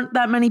 there weren't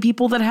that many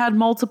people that had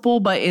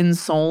multiple, but in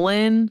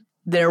Solon,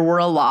 there were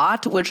a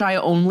lot, which I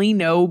only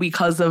know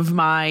because of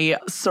my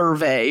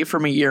survey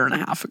from a year and a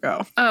half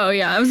ago. Oh,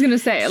 yeah. I was going to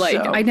say, like,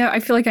 So- I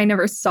feel like I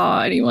never saw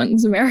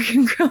anyone's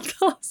American Girl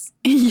dolls.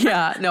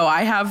 Yeah, no,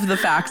 I have the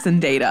facts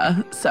and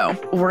data. So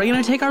we're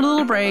going to take our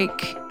little break,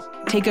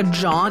 take a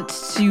jaunt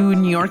to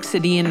New York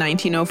City in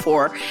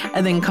 1904,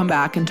 and then come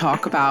back and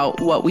talk about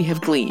what we have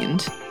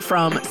gleaned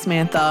from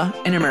Samantha,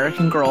 an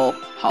American Girl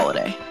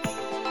holiday.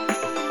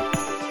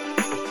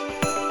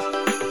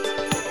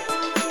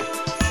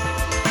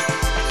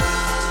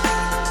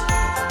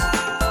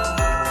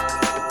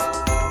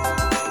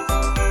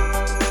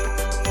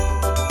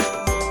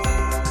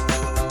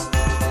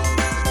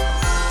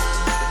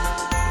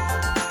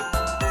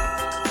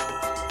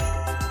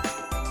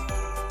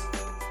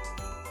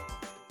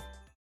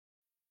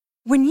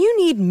 When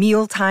you need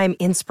mealtime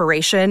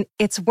inspiration,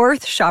 it's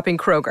worth shopping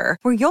Kroger,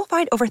 where you'll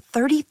find over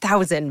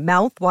 30,000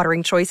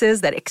 mouth-watering choices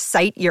that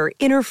excite your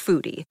inner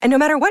foodie. And no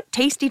matter what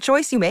tasty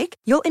choice you make,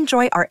 you'll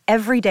enjoy our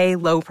everyday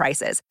low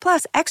prices,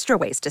 plus extra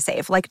ways to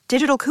save, like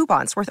digital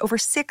coupons worth over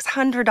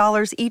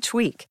 $600 each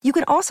week. You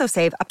can also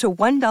save up to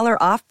 $1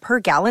 off per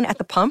gallon at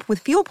the pump with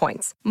fuel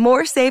points.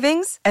 More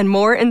savings and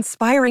more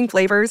inspiring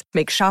flavors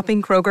make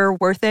shopping Kroger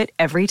worth it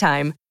every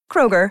time.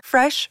 Kroger,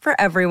 fresh for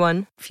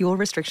everyone. Fuel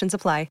restrictions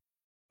apply.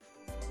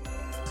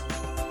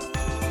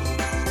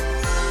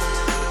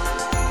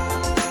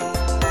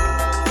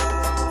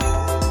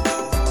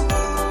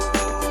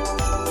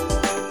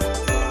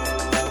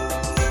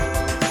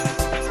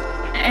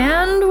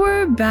 And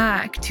we're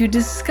back to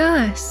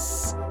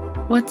discuss,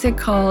 what's it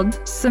called?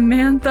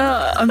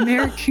 Samantha,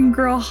 American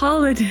Girl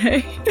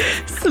holiday.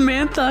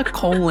 Samantha,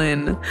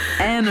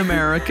 an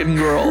American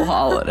Girl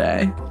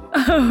holiday.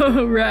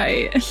 Oh,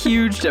 right.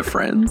 Huge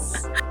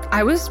difference.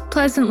 I was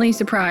pleasantly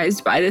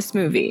surprised by this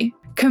movie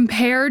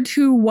compared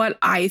to what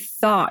I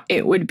thought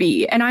it would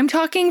be. And I'm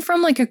talking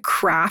from like a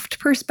craft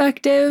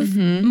perspective,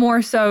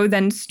 more so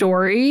than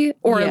story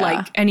or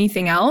like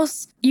anything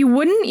else. You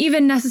wouldn't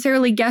even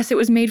necessarily guess it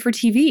was made for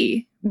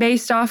TV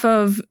based off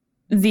of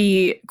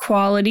the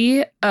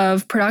quality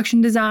of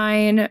production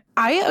design.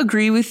 I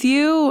agree with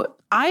you.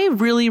 I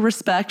really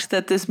respect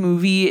that this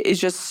movie is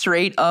just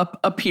straight up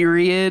a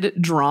period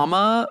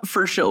drama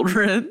for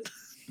children.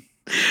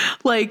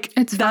 Like,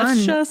 it's that's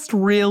fun. just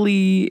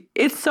really,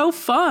 it's so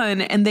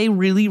fun. And they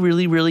really,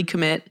 really, really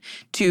commit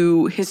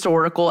to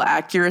historical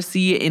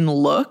accuracy in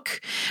look,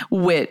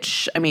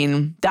 which, I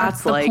mean,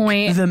 that's the like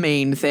point. the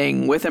main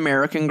thing with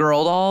American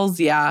Girl dolls.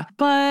 Yeah.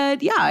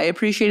 But yeah, I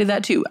appreciated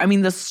that too. I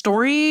mean, the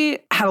story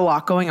had a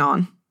lot going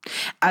on.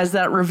 As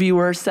that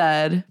reviewer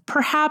said,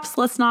 perhaps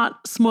let's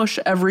not smush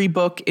every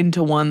book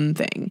into one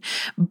thing.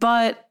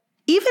 But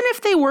even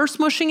if they were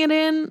smushing it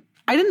in,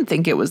 I didn't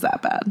think it was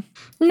that bad.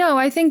 No,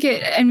 I think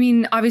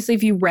obviously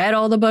if you read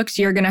all the books,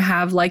 you're going to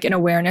have like an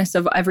awareness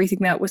of everything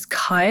that was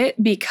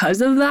cut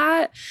because of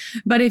that.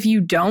 But if you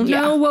don't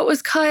know what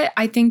was cut,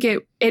 I think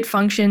it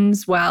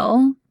functions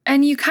well.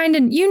 And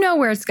you know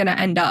where it's going to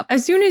end up.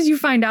 As soon as you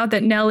find out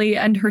that Nellie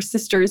and her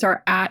sisters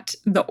are at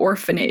the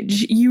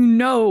orphanage, you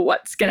know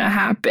what's going to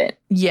happen.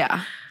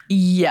 Yeah.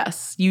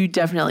 Yes, you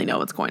definitely know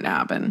what's going to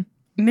happen.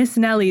 Miss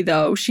Nellie,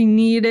 though, she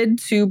needed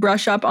to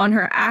brush up on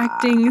her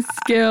acting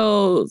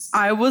skills.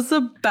 I was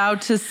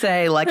about to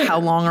say, like, how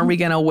long are we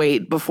going to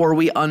wait before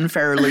we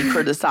unfairly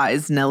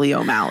criticize Nellie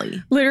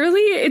O'Malley?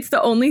 Literally, it's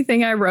the only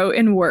thing I wrote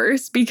in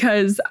worse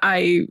because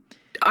I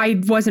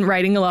wasn't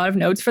writing a lot of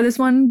notes for this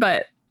one,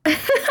 but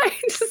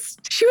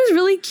she was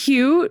really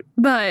cute,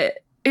 but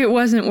it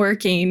wasn't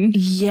working.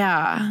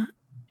 Yeah.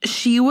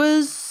 She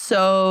was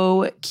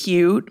so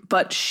cute,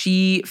 but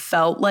she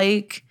felt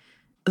like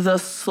the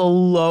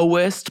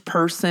slowest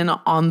person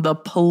on the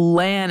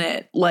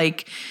planet.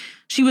 Like,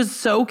 she was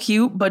so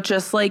cute, but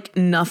just like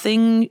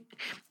nothing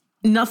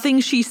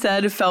she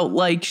said felt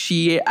like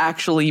she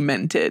actually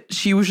meant it.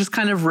 She was just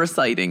kind of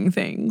reciting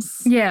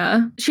things.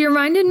 Yeah. She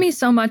reminded me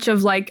so much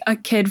of like a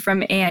kid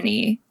from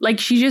Annie. Like,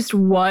 she just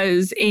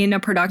was in a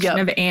production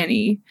of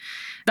Annie.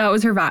 That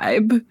was her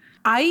vibe.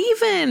 I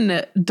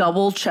even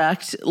double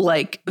checked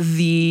like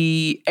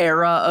the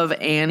era of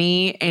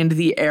Annie and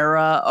the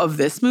era of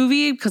this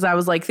movie because I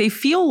was like, they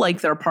feel like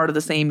they're part of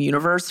the same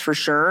universe for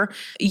sure.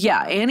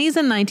 Yeah, Annie's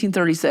in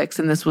 1936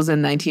 and this was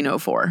in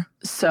 1904.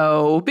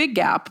 So big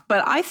gap,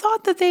 but I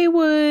thought that they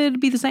would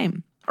be the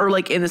same. Or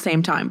like in the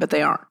same time, but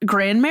they aren't.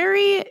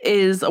 Grandmary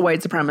is a white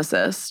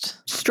supremacist.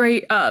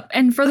 Straight up.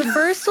 And for the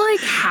first like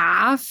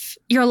half,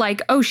 you're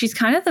like, oh, she's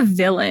kind of the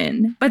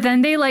villain. But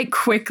then they like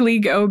quickly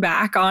go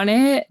back on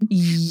it.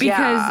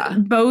 Because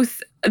both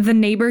the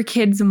neighbor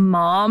kid's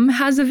mom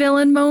has a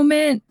villain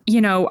moment.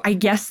 You know, I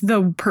guess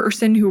the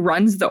person who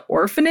runs the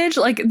orphanage,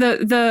 like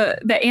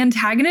the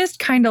antagonist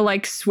kind of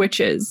like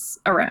switches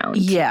around.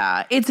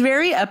 Yeah, it's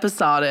very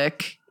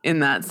episodic in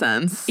that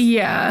sense.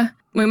 Yeah.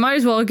 We might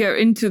as well get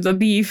into the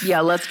beef.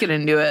 Yeah, let's get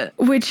into it.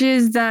 Which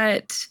is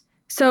that,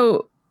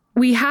 so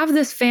we have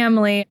this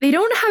family. They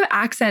don't have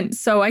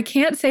accents, so I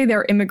can't say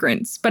they're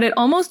immigrants, but it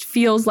almost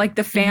feels like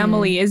the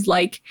family is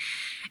like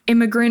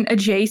immigrant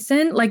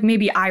adjacent, like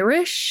maybe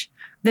Irish.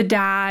 The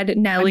dad,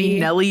 Nellie.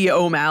 Nellie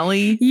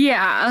O'Malley.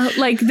 Yeah,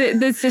 like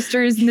the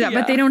sisters,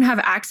 but they don't have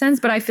accents.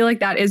 But I feel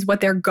like that is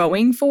what they're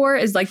going for,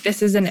 is like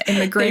this is an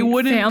immigrant family. They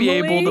wouldn't be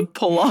able to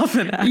pull off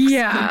an accent.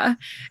 Yeah.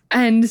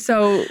 And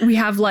so we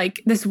have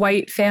like this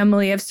white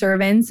family of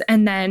servants.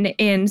 And then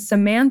in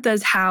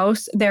Samantha's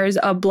house, there's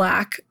a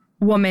Black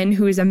woman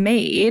who is a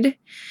maid.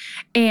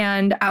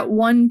 And at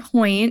one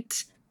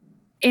point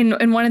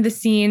in one of the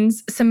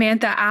scenes,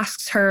 Samantha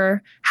asks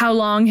her, "How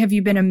long have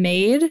you been a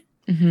maid?"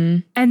 Mm-hmm.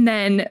 And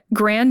then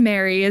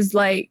Grandmary is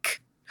like,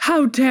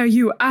 "How dare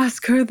you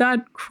ask her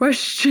that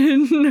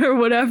question?" or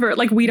whatever.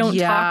 Like, we don't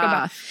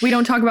talk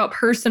about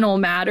personal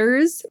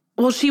matters.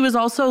 Well, she was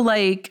also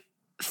like,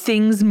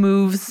 things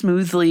move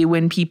smoothly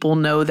when people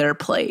know their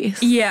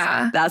place.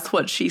 Yeah. That's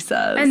what she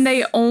says. And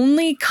they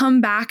only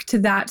come back to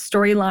that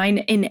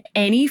storyline in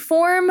any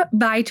form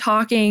by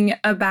talking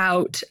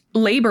about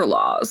labor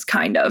laws,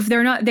 kind of.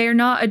 They're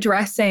not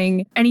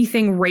addressing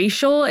anything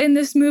racial in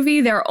this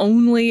movie. They're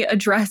only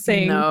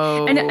addressing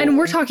and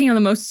we're talking on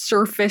the most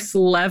surface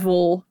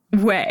level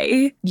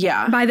way.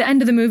 Yeah. By the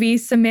end of the movie,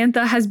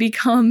 Samantha has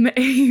become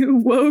a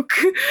woke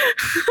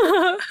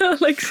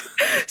like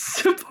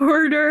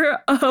supporter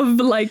of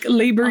like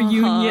labor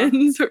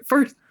unions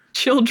for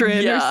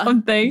children or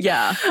something.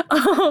 Yeah.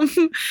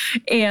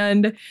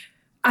 And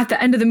at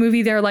the end of the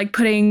movie, they're like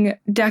putting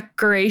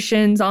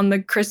decorations on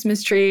the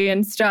Christmas tree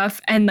and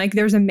stuff. And like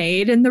there's a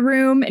maid in the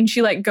room and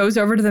she like goes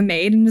over to the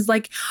maid and is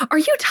like, "Are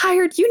you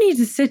tired? You need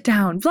to sit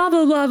down, blah,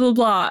 blah, blah, blah,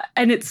 blah."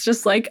 And it's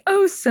just like,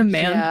 oh,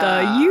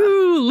 Samantha,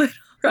 you little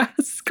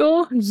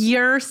rascal.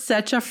 You're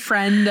such a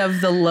friend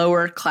of the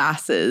lower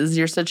classes.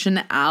 You're such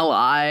an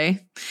ally.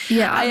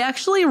 Yeah. I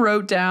actually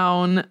wrote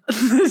down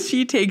that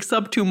she takes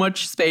up too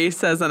much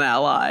space as an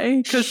ally,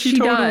 because she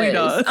totally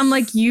does. I'm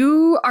like,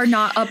 you are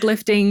not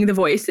uplifting the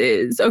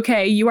voices.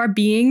 Okay, you are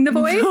being the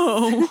voice.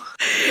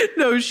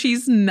 No,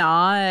 she's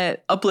not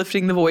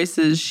uplifting the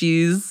voices.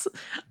 She's,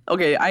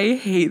 okay, I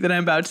hate that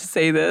I'm about to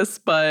say this,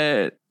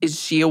 but is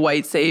she a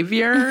white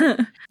savior?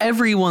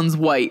 Everyone's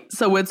white,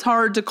 so it's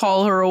hard to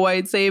call her a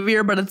white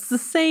savior, but it's the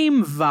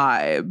same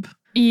vibe.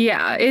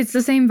 Yeah, it's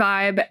the same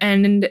vibe.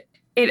 And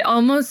it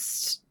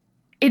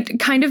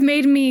kind of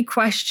made me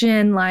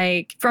question,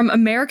 like, from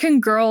American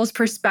Girl's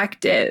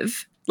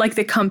perspective, like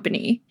the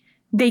company,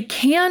 they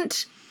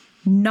can't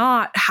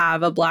not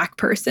have a Black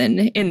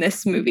person in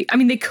this movie. I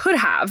mean, they could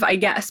have, I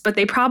guess, but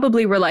they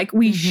probably were like,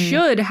 we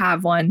should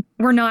have one.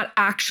 We're not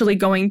actually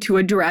going to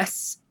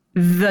address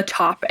the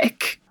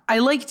topic.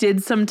 I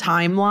did some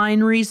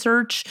timeline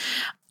research.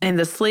 And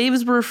the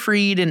slaves were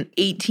freed in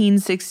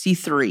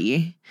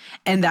 1863.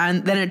 And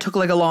then it took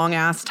like a long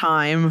ass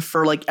time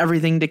for like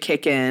everything to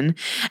kick in.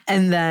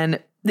 And then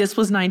this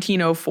was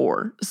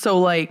 1904. So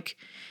like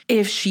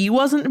if she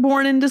wasn't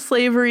born into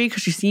slavery,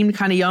 because she seemed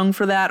kind of young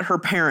for that, her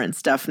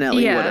parents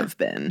definitely would have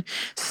been.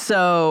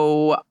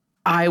 So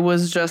I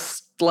was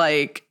just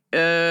like,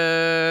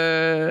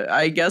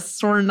 I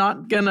guess we're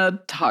not gonna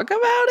talk about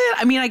it.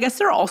 I mean, I guess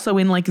they're also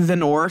in like the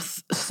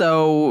North,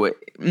 so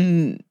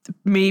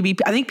maybe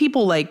I think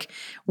people like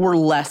were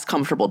less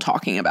comfortable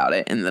talking about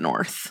it in the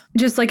North.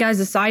 Just like as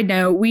a side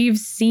note, we've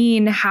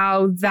seen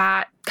how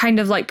that kind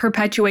of like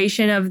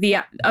perpetuation of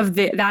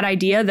that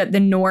idea that the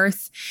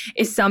North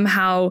is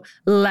somehow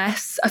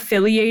less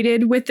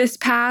affiliated with this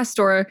past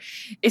or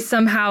is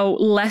somehow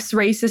less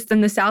racist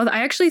than the South.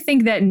 I actually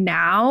think that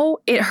now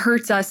it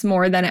hurts us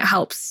more than it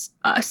helps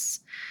us,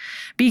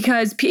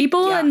 because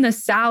people in the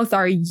South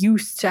are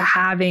used to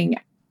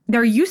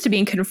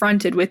being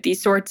confronted with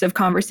these sorts of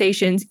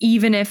conversations,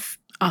 even if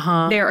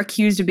they're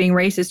accused of being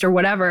racist or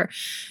whatever.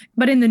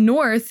 But in the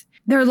North,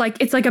 they're like,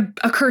 it's like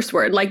a curse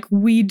word. Like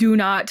we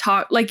don't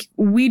talk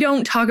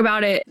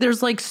about it.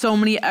 There's like so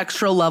many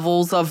extra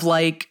levels of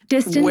like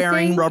distancing,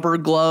 wearing rubber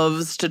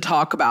gloves to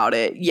talk about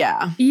it.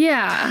 Yeah.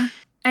 Yeah.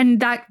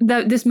 And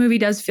this movie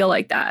does feel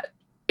like that.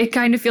 It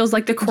kind of feels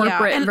like the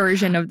corporate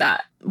version of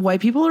that.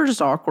 White people are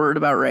just awkward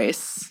about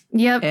race.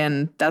 Yep.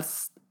 And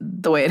that's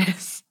the way it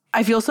is.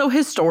 I feel so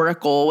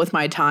historical with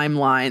my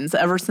timelines.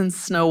 Ever since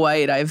Snow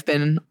White, I've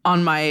been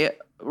on my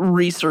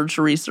research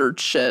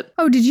shit.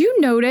 Oh, did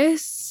you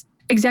notice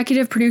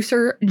executive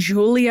producer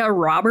Julia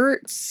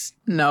Roberts?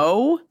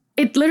 No.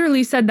 It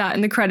literally said that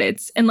in the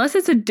credits, unless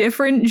it's a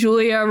different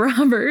Julia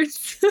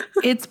Roberts.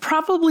 It's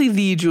probably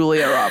the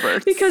Julia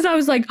Roberts. Because I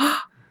was like,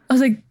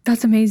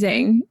 that's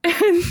amazing.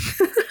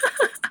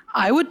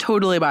 I would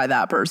totally buy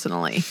that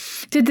personally.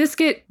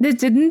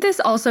 Didn't this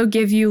also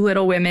give you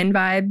Little Women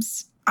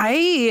vibes?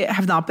 I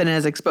have not been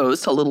as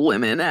exposed to Little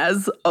Women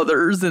as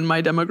others in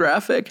my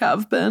demographic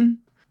have been.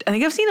 I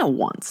think I've seen it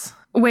once.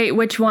 Wait,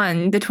 which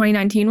one? The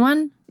 2019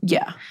 one?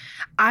 Yeah.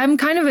 I'm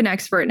kind of an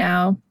expert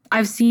now.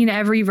 I've seen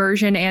every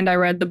version and I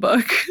read the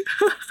book.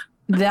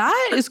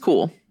 That is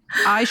cool.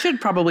 I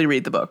should probably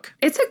read the book.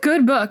 It's a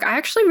good book.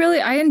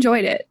 I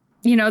enjoyed it.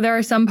 You know, there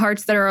are some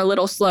parts that are a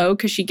little slow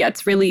because she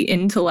gets really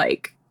into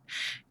like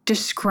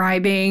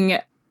describing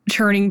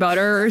churning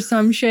butter or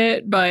some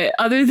shit. But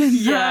other than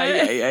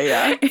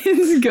that,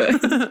 it's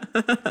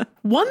good.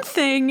 One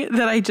thing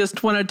that I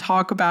just want to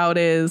talk about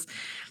is,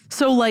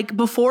 so like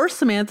before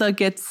Samantha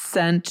gets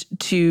sent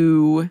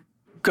to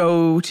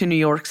go to New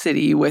York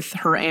City with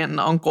her aunt and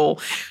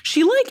uncle,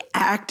 she like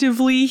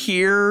actively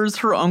hears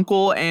her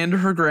uncle and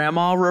her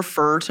grandma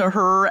refer to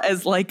her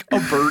as like a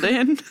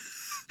burden.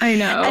 I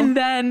know. And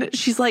then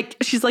she's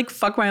like,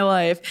 fuck my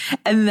life.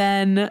 And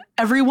then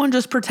everyone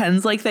just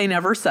pretends like they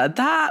never said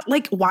that.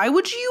 Like, why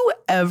would you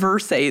ever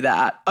say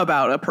that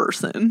about a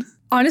person?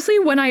 Honestly,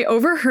 when I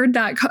overheard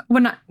that,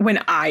 what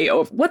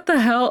the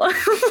hell?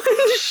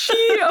 When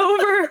she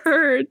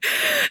overheard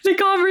the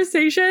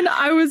conversation,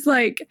 I was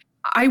like,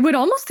 I would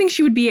almost think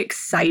she would be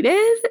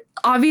excited.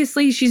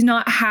 Obviously, she's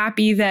not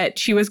happy that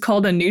she was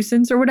called a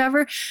nuisance or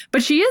whatever,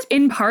 but she is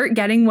in part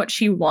getting what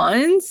she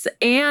wants,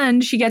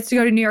 and she gets to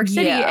go to New York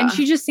City, and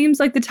she just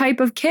seems like the type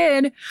of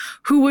kid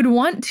who would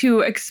want to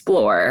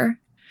explore.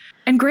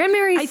 And Grand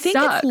Mary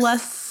sucks. It's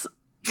less...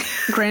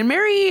 Grand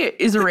Mary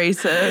is a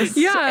racist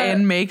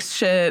and makes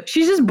shit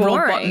she's just boring.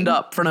 Real buttoned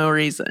up for no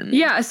reason.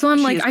 Yeah, so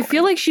I'm like, I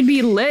feel like she'd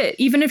be lit.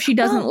 Even if she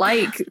doesn't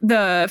like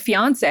the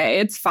fiance,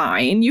 it's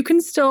fine. You can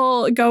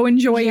still go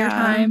enjoy your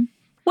time.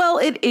 Well,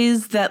 it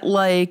is that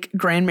like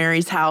Grand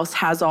Mary's house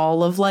has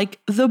all of like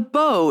the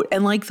boat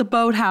and like the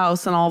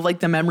boathouse and all of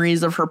like the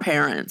memories of her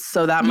parents.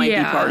 So that might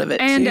be part of it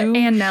too.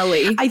 And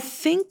Nellie. I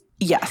think,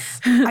 yes.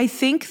 I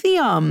think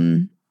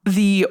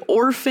the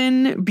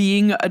orphan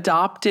being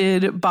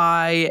adopted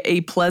by a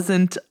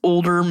pleasant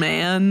older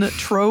man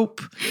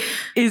trope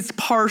is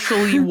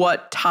partially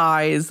what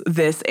ties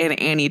this and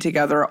Annie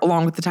together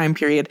along with the time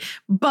period.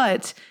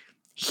 But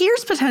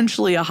here's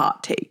potentially a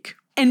hot take.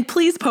 And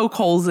please poke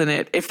holes in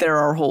it if there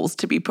are holes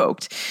to be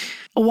poked.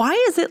 Why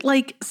is it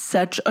like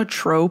such a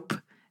trope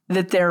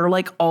that there are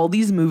like all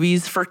these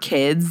movies for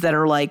kids that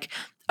are like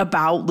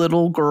about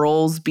little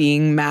girls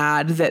being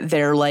mad that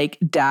their like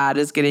dad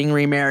is getting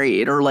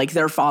remarried or like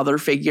their father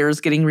figure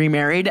is getting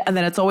remarried? And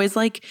then it's always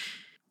like,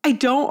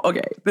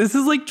 this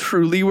is like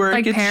truly where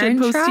like it gets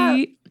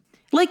shitposty.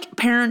 Like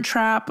Parent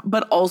Trap,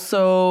 but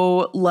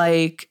also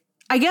like,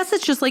 I guess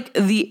it's just like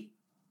the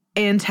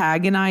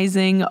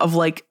antagonizing of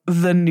like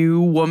the new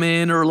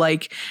woman or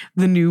like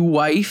the new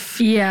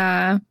wife.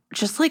 Yeah.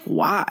 Just like,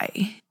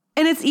 why?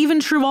 And it's even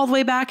true all the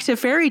way back to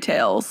fairy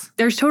tales.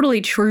 There's totally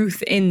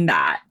truth in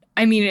that.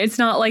 I mean, it's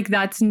not like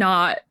that's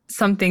not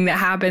something that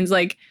happens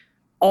like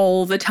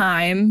all the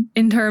time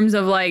in terms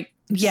of like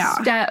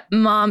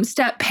step-mom,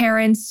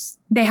 step-parents.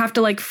 They have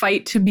to like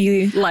fight to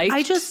be liked.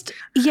 I just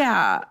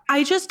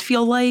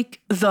feel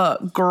like the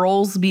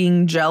girls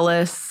being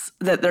jealous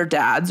that their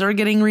dads are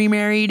getting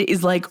remarried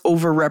is like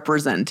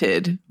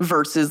overrepresented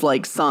versus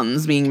like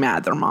sons being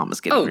mad their mom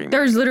is getting remarried.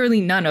 There's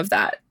literally none of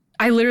that.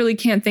 I literally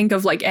can't think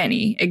of like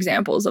any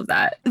examples of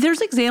that.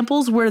 There's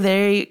examples where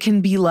they can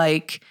be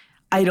like,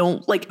 I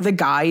don't like the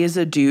guy is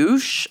a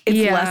douche.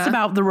 It's less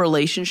about the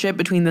relationship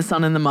between the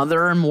son and the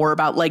mother and more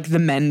about like the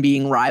men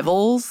being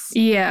rivals.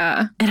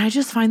 Yeah. And I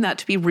just find that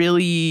to be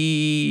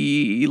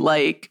really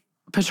like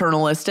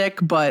paternalistic,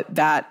 but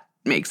that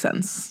makes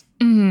sense.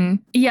 Mm-hmm.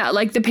 Yeah,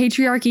 like the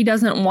patriarchy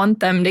doesn't want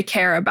them to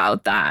care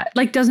about that.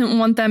 Like doesn't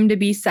want them to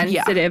be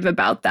sensitive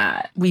about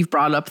that. We've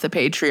brought up the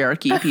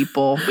patriarchy,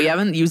 people. We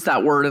haven't used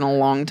that word in a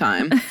long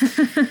time.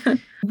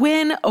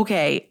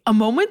 A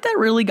moment that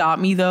really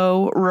got me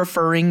though,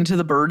 referring to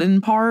the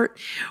burden part,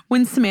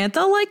 when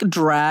Samantha like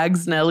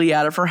drags Nellie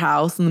out of her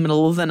house in the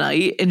middle of the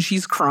night and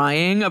she's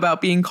crying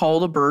about being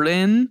called a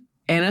burden.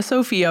 Anna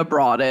Sophia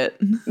brought it.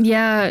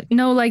 Yeah,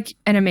 no, like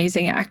an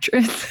amazing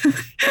actress.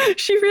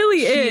 She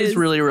really is. She is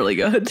really, really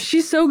good.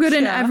 She's so good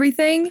in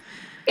everything.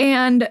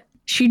 And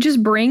she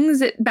just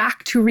brings it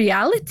back to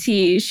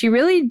reality. She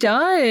really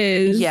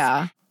does.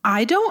 Yeah.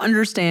 I don't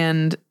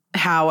understand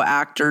how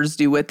actors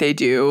do what they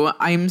do.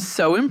 I'm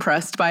so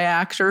impressed by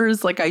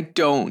actors. Like, I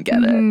don't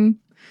get it.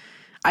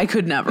 I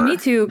could never. Me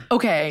too.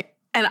 Okay.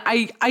 And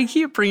I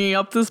keep bringing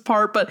up this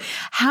part, but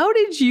how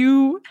did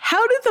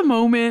the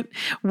moment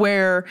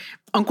where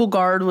Uncle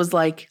Guard was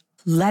like,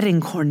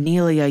 letting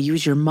Cornelia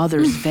use your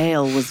mother's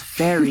veil was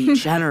very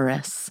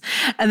generous.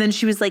 And then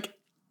she was like,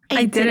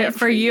 I did it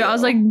for you. I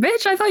was like,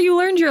 bitch, I thought you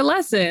learned your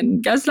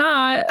lesson. Guess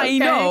not. Okay. I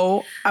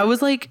know. I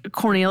was like,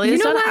 Cornelia's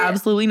done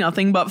absolutely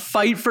nothing but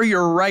fight for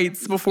your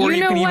rights before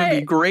you can even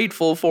be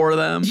grateful for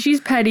them.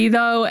 She's petty,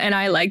 though, and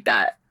I like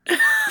that.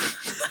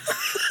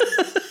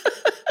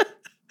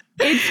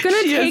 It's going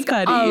to take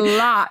a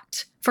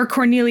lot for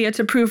Cornelia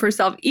to prove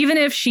herself. Even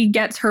if she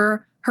gets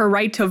her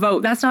right to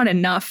vote, that's not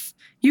enough.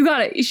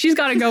 She's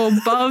got to go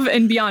above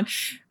and beyond.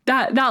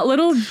 That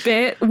little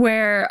bit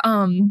where,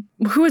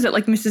 who is it?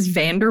 Like Mrs.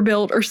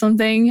 Vanderbilt or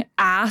something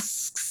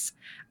asks,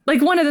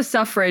 like one of the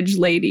suffrage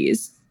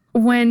ladies,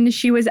 when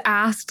she was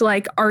asked,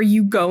 like, are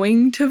you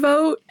going to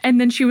vote?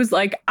 And then she was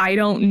like, I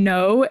don't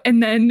know.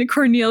 And then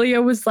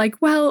Cornelia was like,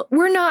 well,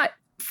 we're not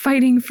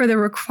fighting for the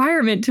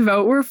requirement to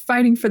vote. We're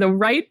fighting for the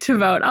right to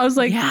vote. I was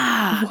like,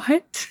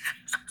 what?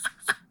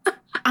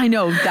 I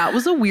know. That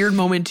was a weird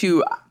moment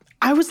too.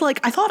 I was like,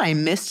 I thought I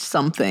missed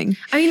something.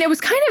 I mean, it was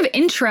kind of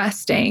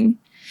interesting.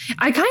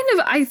 I thought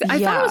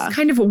it was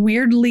kind of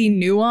weirdly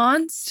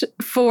nuanced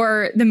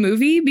for the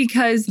movie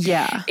because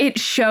it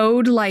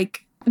showed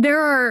like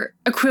there are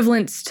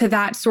equivalents to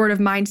that sort of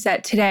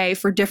mindset today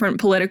for different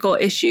political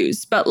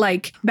issues. But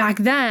like back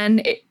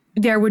then,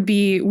 there would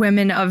be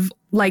women of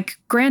like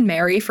Grand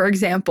Mary, for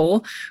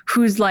example,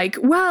 who's like,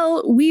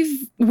 well,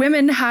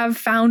 women have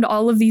found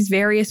all of these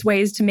various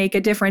ways to make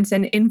a difference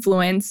and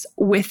influence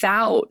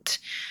without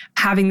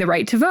having the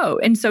right to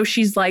vote. And so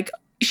she's like,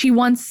 she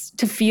wants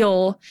to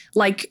feel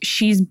like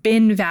she's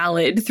been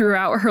valid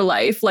throughout her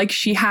life, like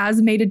she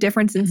has made a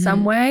difference in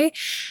some way.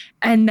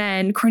 And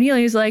then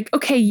Cornelia's like,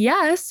 okay,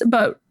 yes,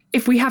 but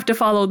if we have to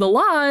follow the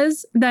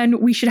laws, then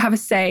we should have a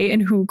say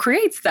in who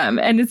creates them.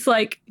 And it's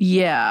like,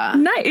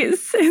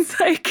 nice. It's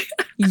like,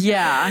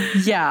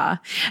 yeah.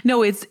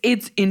 No, it's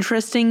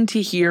interesting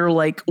to hear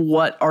like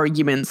what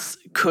arguments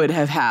could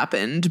have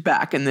happened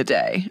back in the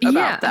day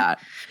about that.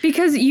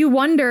 Because you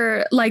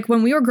wonder, like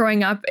when we were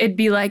growing up, it'd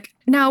be like,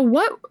 now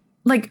what,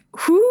 like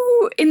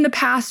who in the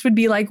past would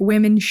be like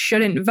women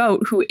shouldn't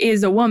vote who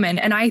is a woman?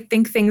 And I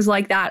think things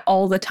like that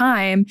all the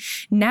time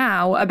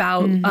now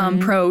about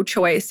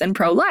pro-choice and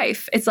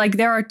pro-life. It's like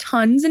there are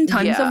tons and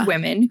tons of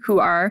women who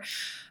are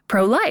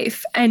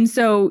pro-life. And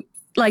so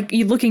like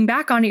you looking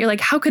back on it, you're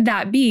like, how could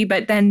that be?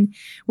 But then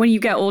when you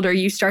get older,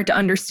 you start to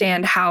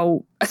understand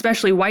how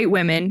especially white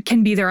women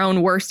can be their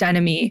own worst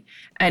enemy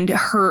and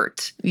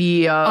hurt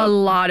a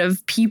lot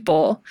of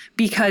people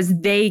because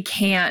they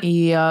can't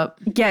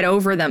get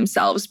over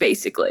themselves,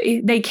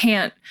 basically. They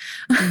can't,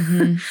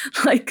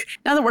 like...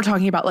 Now that we're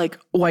talking about, like,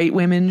 white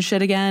women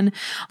shit again,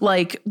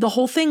 like, the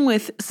whole thing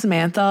with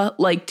Samantha,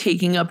 like,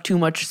 taking up too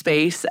much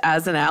space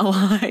as an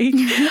ally,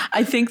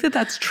 I think that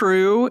that's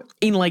true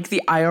in, like,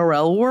 the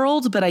IRL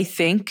world, but I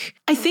think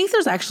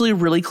there's actually a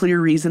really clear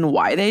reason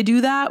why they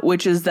do that,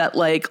 which is that,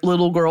 like,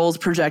 little girls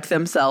project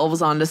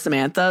themselves onto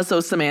Samantha, so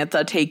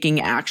Samantha taking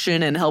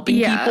action and helping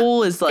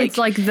people is like... It's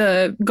like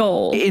the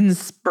goal.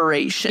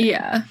 Inspiration.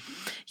 Yeah.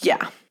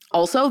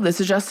 Also, this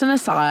is just an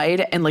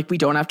aside, and like we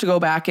don't have to go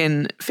back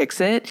and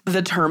fix it.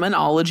 The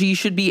terminology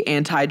should be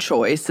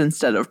anti-choice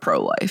instead of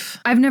pro-life.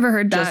 I've never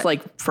heard that. Just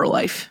like for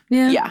life.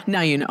 Yeah, now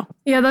you know.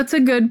 Yeah, that's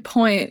a good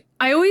point.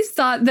 I always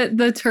thought that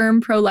the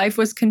term pro-life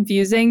was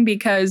confusing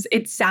because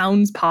it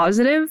sounds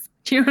positive.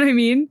 Do you know what I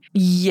mean?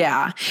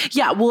 Yeah.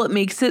 Well, it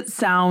makes it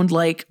sound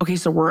like, okay,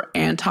 so we're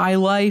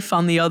anti-life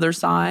on the other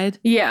side.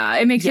 Yeah,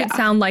 it makes it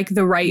sound like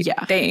the right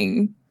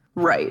thing.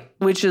 Right.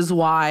 Which is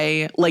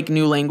why like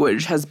new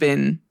language has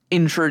been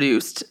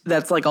introduced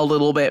that's like a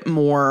little bit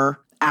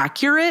more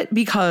accurate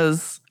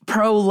because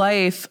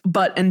pro-life,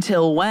 but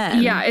until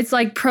when? Yeah, it's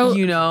like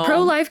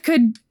pro-life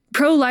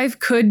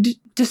could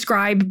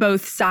describe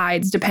both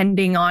sides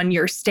depending on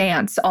your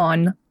stance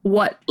on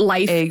what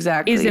life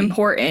is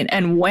important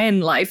and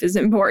when life is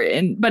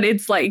important. But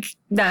it's like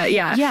that.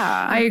 Yeah.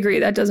 Yeah. I agree.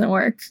 That doesn't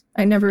work.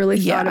 I never really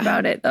thought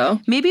about it,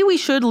 though. Maybe we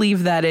should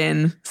leave that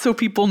in so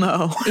people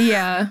know.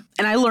 Yeah.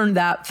 And I learned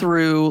that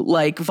through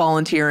like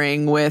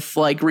volunteering with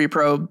like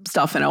repro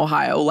stuff in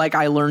Ohio. Like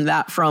I learned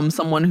that from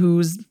someone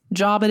whose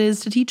job it is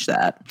to teach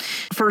that.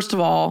 First of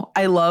all,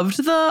 I loved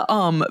the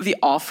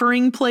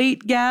offering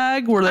plate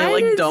gag where they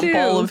like dump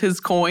all of his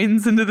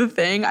coins into the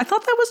thing. I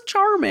thought that was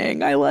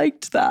charming. I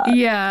liked that.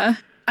 Yeah.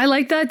 I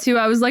like that too.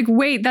 I was like,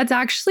 wait, that's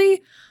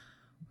actually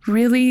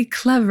really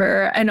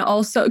clever. And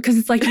also because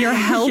it's like you're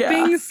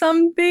helping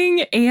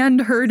something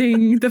and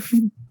hurting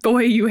the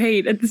boy you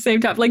hate at the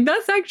same time. Like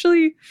that's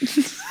actually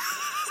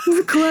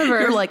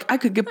clever. You're like, I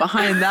could get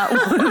behind that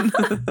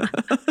one.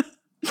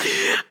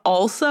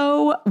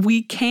 Also,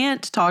 we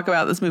can't talk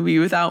about this movie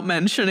without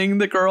mentioning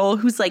the girl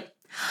who's like,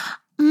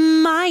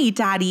 my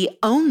daddy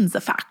owns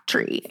a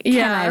factory.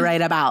 Yeah. Can I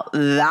write about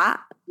that?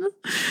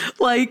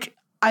 Like,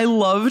 I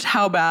loved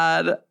how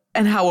bad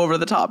and how over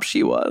the top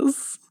she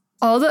was.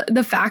 All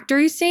the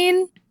factory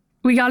scene,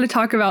 we got to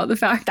talk about the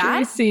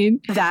factory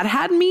scene. That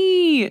had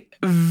me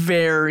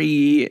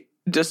very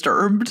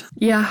disturbed.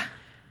 Yeah,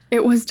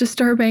 it was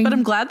disturbing. But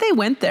I'm glad they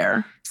went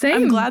there. Same.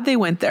 I'm glad they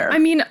went there. I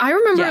mean, I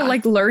remember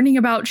like learning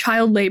about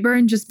child labor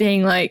and just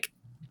being like,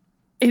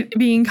 it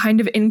being kind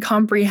of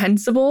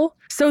incomprehensible.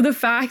 So the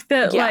fact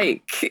that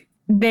like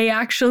they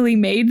actually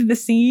made the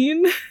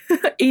scene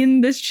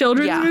in this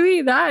children's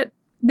movie, that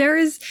there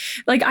is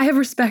like, I have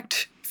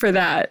respect for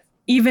that,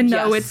 even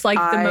though it's like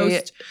the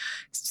most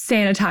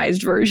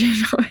sanitized version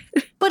of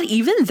it. But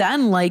even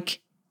then,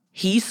 like,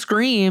 he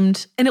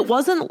screamed and it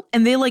wasn't,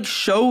 and they like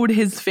showed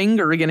his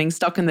finger getting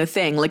stuck in the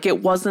thing. Like,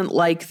 it wasn't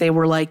like they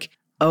were like,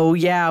 oh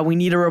yeah, we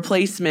need a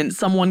replacement.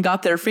 Someone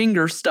got their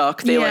finger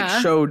stuck. They like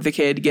showed the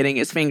kid getting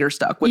his finger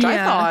stuck, which I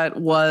thought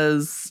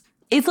was,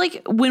 it's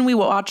like when we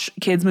watch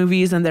kids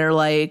movies and they're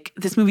like,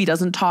 this movie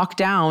doesn't talk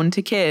down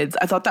to kids.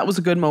 I thought that was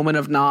a good moment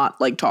of not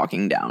like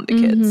talking down to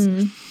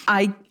kids.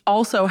 I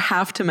also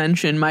have to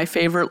mention my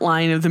favorite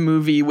line of the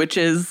movie, which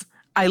is,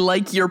 I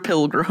like your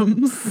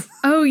pilgrims.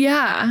 Oh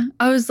yeah.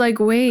 I was like,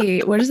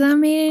 wait, what does that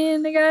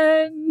mean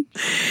again?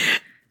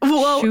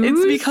 Well,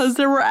 it's because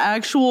there were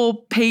actual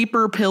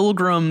paper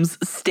pilgrims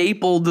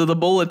stapled to the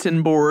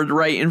bulletin board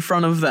right in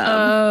front of them.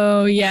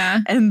 Oh, yeah.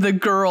 And the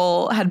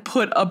girl had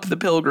put up the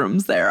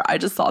pilgrims there. I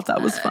just thought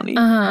that was funny.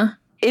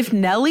 If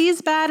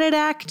Nellie's bad at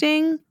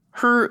acting,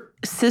 her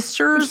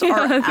sisters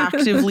are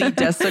actively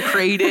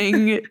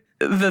desecrating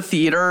the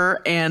theater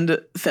and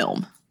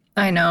film.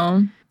 I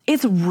know.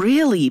 It's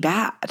really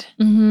bad.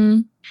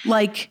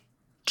 Like,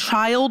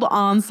 child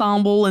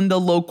ensemble in the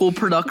local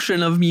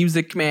production of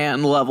Music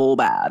Man level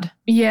bad.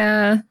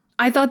 Yeah.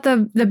 I thought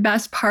the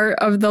best part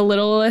of the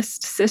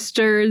Littlest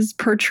Sister's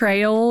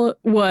portrayal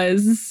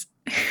was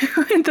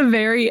at the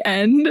very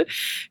end.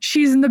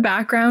 She's in the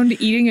background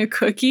eating a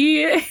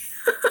cookie. And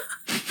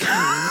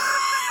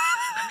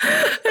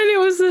it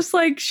was just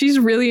like, she's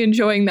really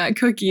enjoying that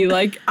cookie,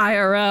 like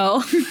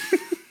IRL.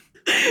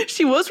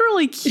 She was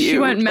really cute. She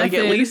went method.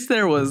 Like, at least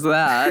there was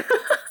that.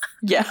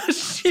 Yeah,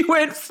 she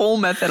went full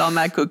method on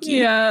that cookie.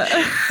 Yeah.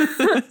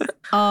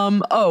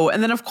 Oh,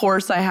 and then of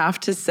course I have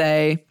to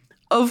say,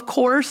 of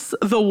course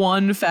the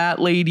one fat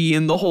lady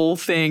in the whole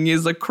thing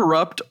is a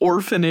corrupt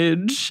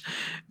orphanage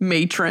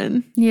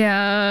matron.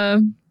 Yeah.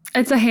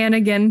 It's a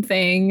Hannigan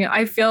thing.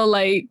 I feel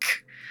like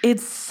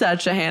it's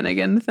such a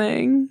Hannigan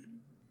thing.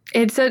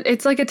 It's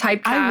like a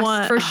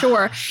typecast for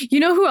sure. You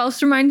know who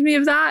else reminds me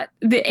of that?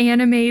 The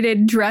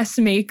animated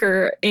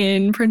dressmaker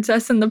in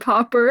Princess and the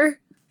Pauper.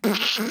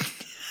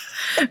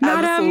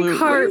 Madame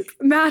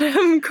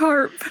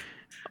Carp.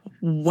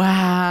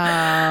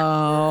 Wow.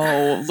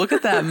 Look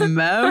at that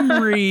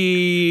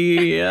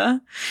memory.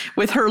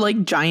 With her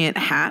like giant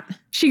hat.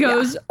 She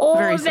goes,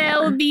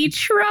 there'll be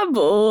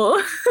trouble.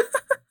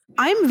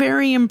 I'm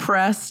very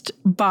impressed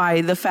by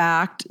the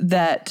fact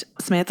that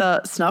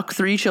Samantha snuck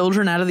 3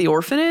 children out of the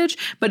orphanage,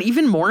 but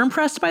even more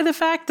impressed by the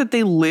fact that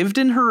they lived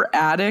in her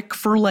attic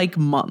for like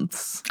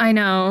months. I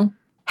know.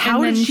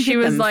 How did she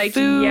was like,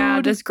 food?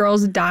 Yeah, this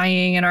girl's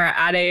dying in our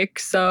attic,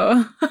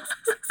 so.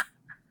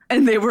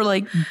 And they were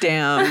like,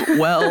 damn,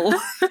 well.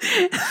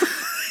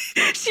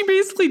 She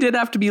basically did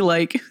have to be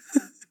like,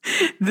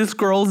 this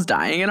girl's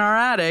dying in our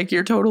attic.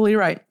 You're totally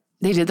right.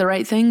 They did the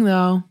right thing,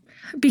 though.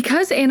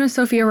 Because Anna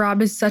Sophia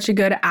Robb is such a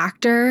good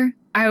actor,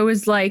 I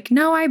was like,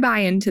 no, I buy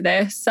into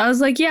this. I was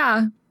like,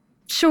 yeah,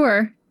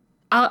 sure.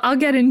 I'll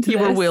get into this.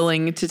 You were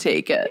willing to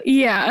take it.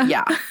 Yeah.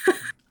 Yeah.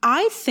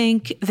 I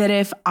think that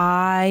if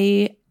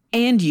I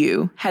and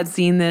you had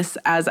seen this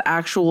as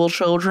actual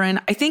children,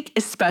 I think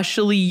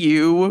especially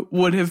you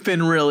would have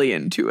been really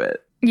into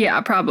it. Yeah,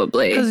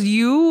 probably. Because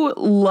you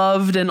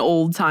loved an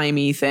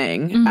old-timey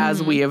thing,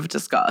 as we have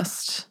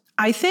discussed.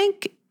 I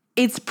think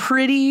it's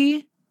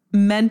pretty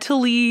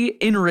mentally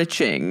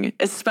enriching,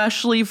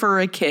 especially for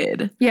a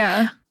kid.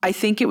 Yeah. I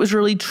think it was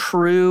really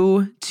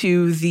true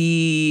to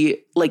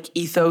the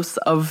ethos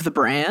of the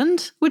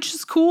brand, which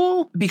is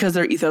cool because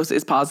their ethos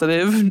is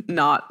positive,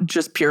 not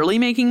just purely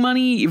making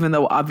money, even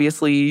though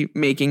obviously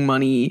making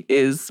money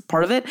is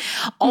part of it.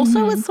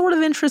 Also, it's sort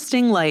of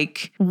interesting,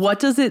 what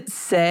does it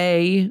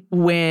say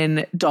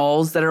when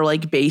dolls that are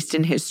based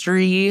in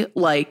history,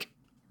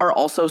 are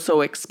also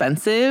so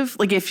expensive?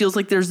 It feels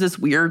like there's this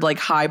weird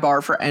high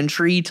bar for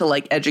entry to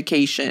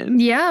education.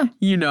 Yeah.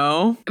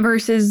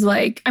 Versus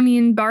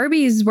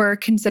Barbies were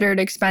considered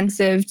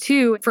expensive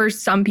too for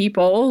some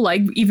people.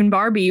 Even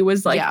Barbie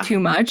was too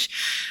much.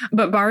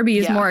 But Barbie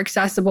is more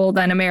accessible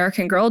than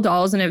American Girl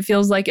dolls, and it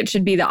feels like it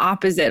should be the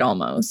opposite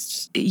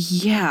almost.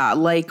 Yeah,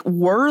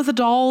 were the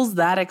dolls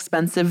that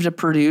expensive to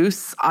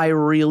produce? I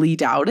really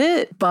doubt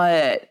it.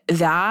 But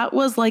that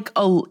was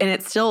and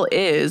it still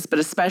is, but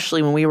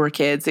especially when we were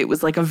kids, it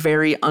was a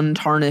very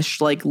untarnished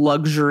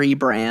luxury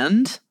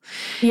brand.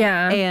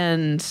 Yeah.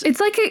 And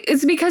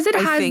it's because it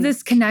has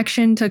this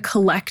connection to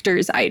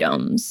collector's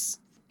items.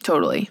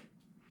 Totally.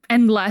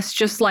 And less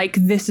just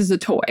this is a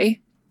toy.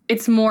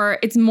 It's more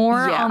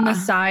on the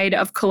side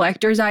of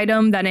collector's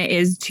item than it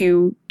is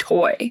to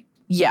toy.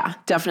 Yeah,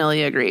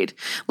 definitely agreed.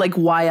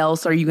 Why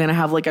else are you going to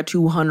have a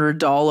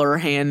 $200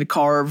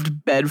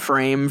 hand-carved bed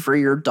frame for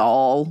your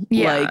doll?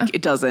 Yeah.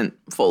 It doesn't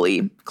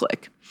fully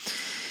click.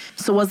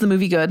 So was the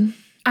movie good?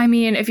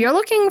 If you're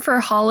looking for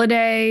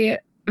holiday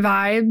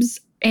vibes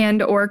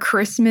and or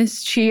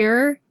Christmas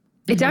cheer,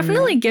 it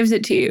definitely gives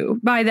it to you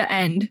by the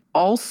end.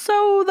 Also,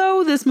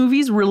 though, this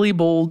movie's really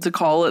bold to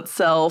call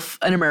itself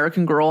an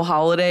American Girl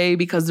holiday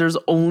because there's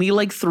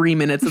only 3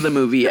 minutes of the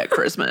movie at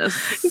Christmas.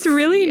 It's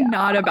really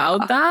not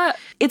about that.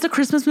 It's a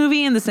Christmas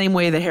movie in the same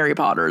way that Harry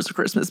Potter is a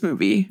Christmas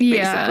movie,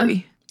 basically.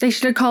 Yeah. They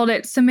should have called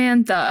it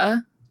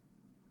Samantha,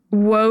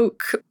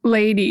 Woke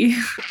Lady.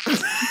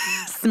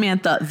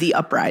 Samantha, the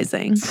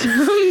Uprising.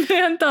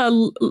 Samantha,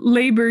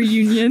 labor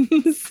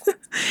unions.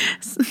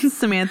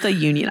 Samantha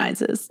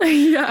unionizes.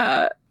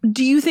 Yeah.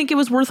 Do you think it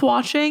was worth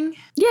watching?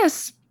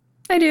 Yes,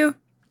 I do.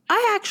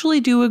 I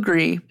actually do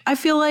agree. I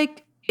feel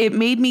like it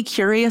made me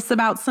curious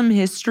about some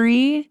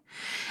history.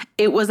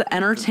 It was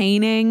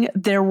entertaining.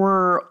 There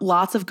were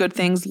lots of good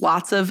things,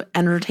 lots of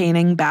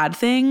entertaining bad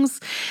things.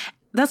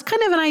 That's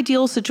kind of an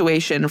ideal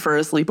situation for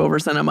a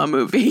sleepover cinema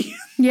movie.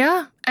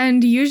 Yeah.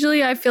 And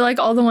usually I feel like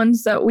all the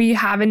ones that we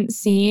haven't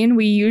seen,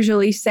 we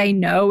usually say,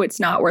 no, it's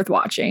not worth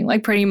watching.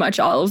 Pretty much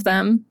all of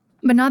them.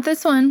 But not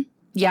this one.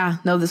 Yeah.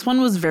 No, this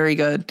one was very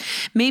good.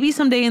 Maybe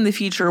someday in the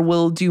future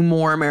we'll do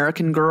more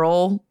American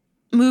Girl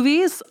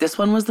movies. This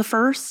one was the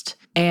first.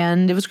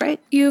 And it was great.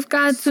 You've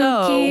got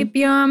to keep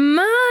your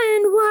mind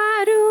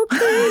wide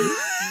open.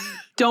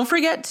 Don't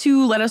forget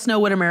to let us know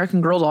what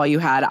American Girl doll you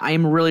had.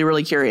 I'm really,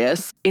 really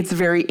curious. It's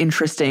very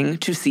interesting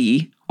to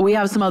see. We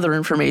have some other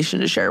information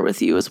to share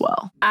with you as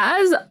well.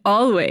 As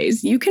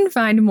always, you can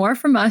find more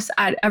from us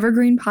at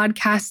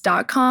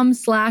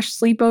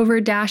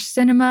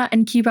evergreenpodcast.com/sleepover-cinema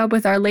and keep up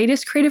with our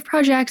latest creative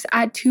projects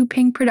at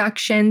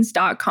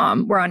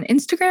 2pinkproductions.com. We're on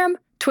Instagram,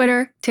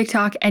 Twitter,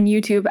 TikTok, and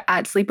YouTube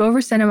at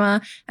Sleepover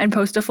Cinema and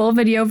post a full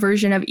video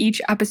version of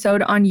each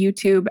episode on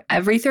YouTube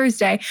every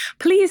Thursday.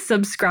 Please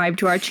subscribe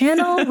to our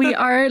channel. We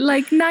are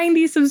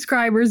 90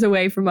 subscribers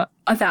away from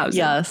 1,000.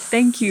 Yes.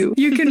 Thank you.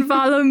 You can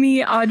follow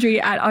me,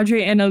 Audrey, at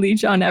Audrey Anna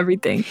Leach on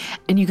everything.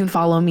 And you can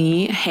follow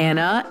me,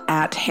 Hannah,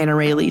 at Hannah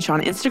Ray Leach on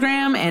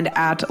Instagram and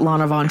at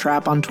Lana Von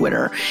Trapp on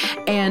Twitter.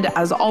 And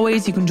as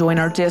always, you can join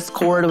our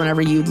Discord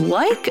whenever you'd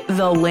like.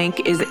 The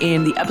link is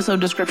in the episode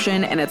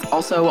description, and it's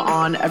also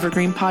on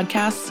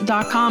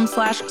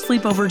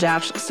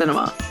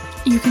evergreenpodcasts.com/sleepover-cinema.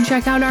 You can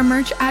check out our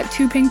merch at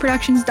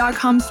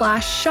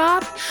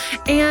 2pinkproductions.com/shop.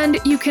 And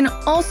you can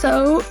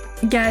also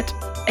get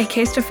a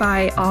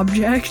Casetify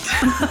object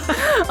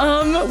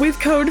with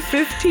code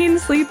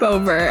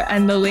 15sleepover.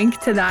 And the link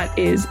to that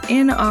is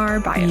in our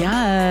bio.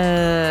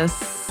 Yes.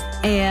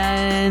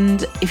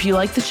 And if you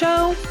like the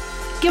show,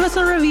 give us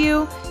a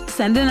review.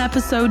 Send an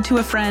episode to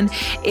a friend.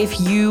 If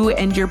you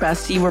and your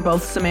bestie were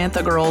both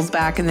Samantha girls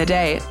back in the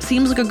day,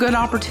 seems like a good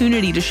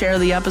opportunity to share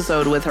the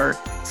episode with her.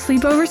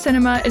 Sleepover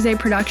Cinema is a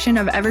production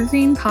of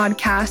Evergreen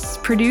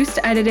Podcasts, produced,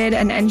 edited,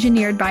 and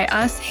engineered by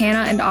us,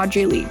 Hannah and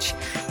Audrey Leach.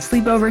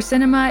 Sleepover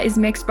Cinema is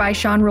mixed by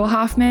Sean Rule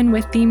Hoffman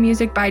with theme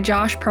music by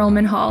Josh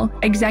Perlman Hall.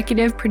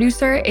 Executive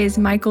producer is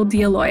Michael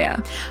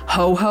D'Aloia.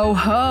 Ho, ho,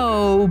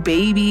 ho,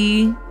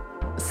 baby.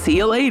 See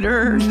you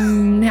later.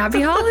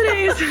 Happy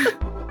holidays.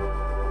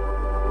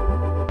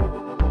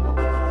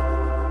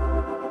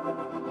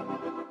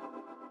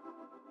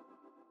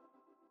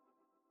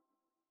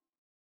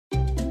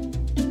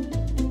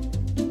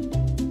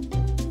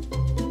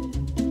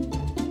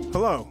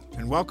 Hello,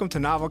 and welcome to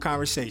Novel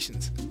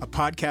Conversations, a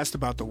podcast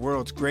about the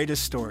world's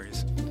greatest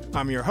stories.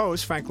 I'm your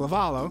host, Frank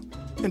Lavallo,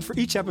 and for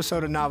each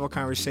episode of Novel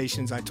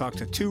Conversations, I talk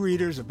to two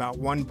readers about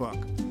one book.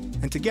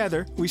 And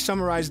together, we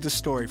summarize the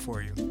story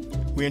for you.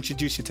 We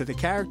introduce you to the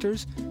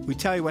characters, we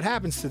tell you what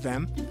happens to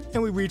them,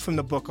 and we read from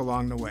the book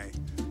along the way.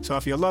 So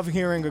if you love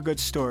hearing a good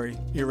story,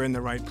 you're in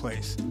the right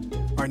place.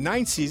 Our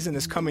 9th season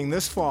is coming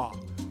this fall.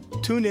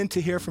 Tune in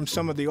to hear from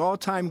some of the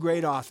all-time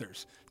great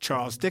authors,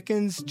 Charles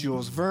Dickens,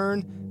 Jules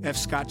Verne, F.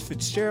 Scott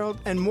Fitzgerald,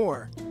 and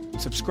more.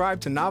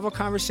 Subscribe to Novel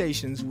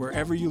Conversations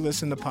wherever you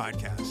listen to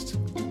podcasts.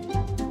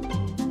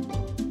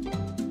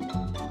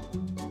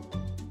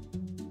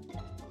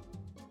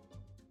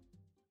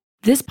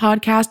 This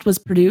podcast was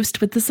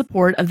produced with the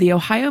support of the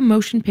Ohio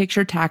Motion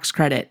Picture Tax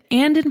Credit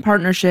and in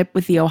partnership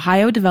with the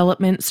Ohio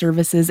Development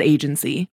Services Agency.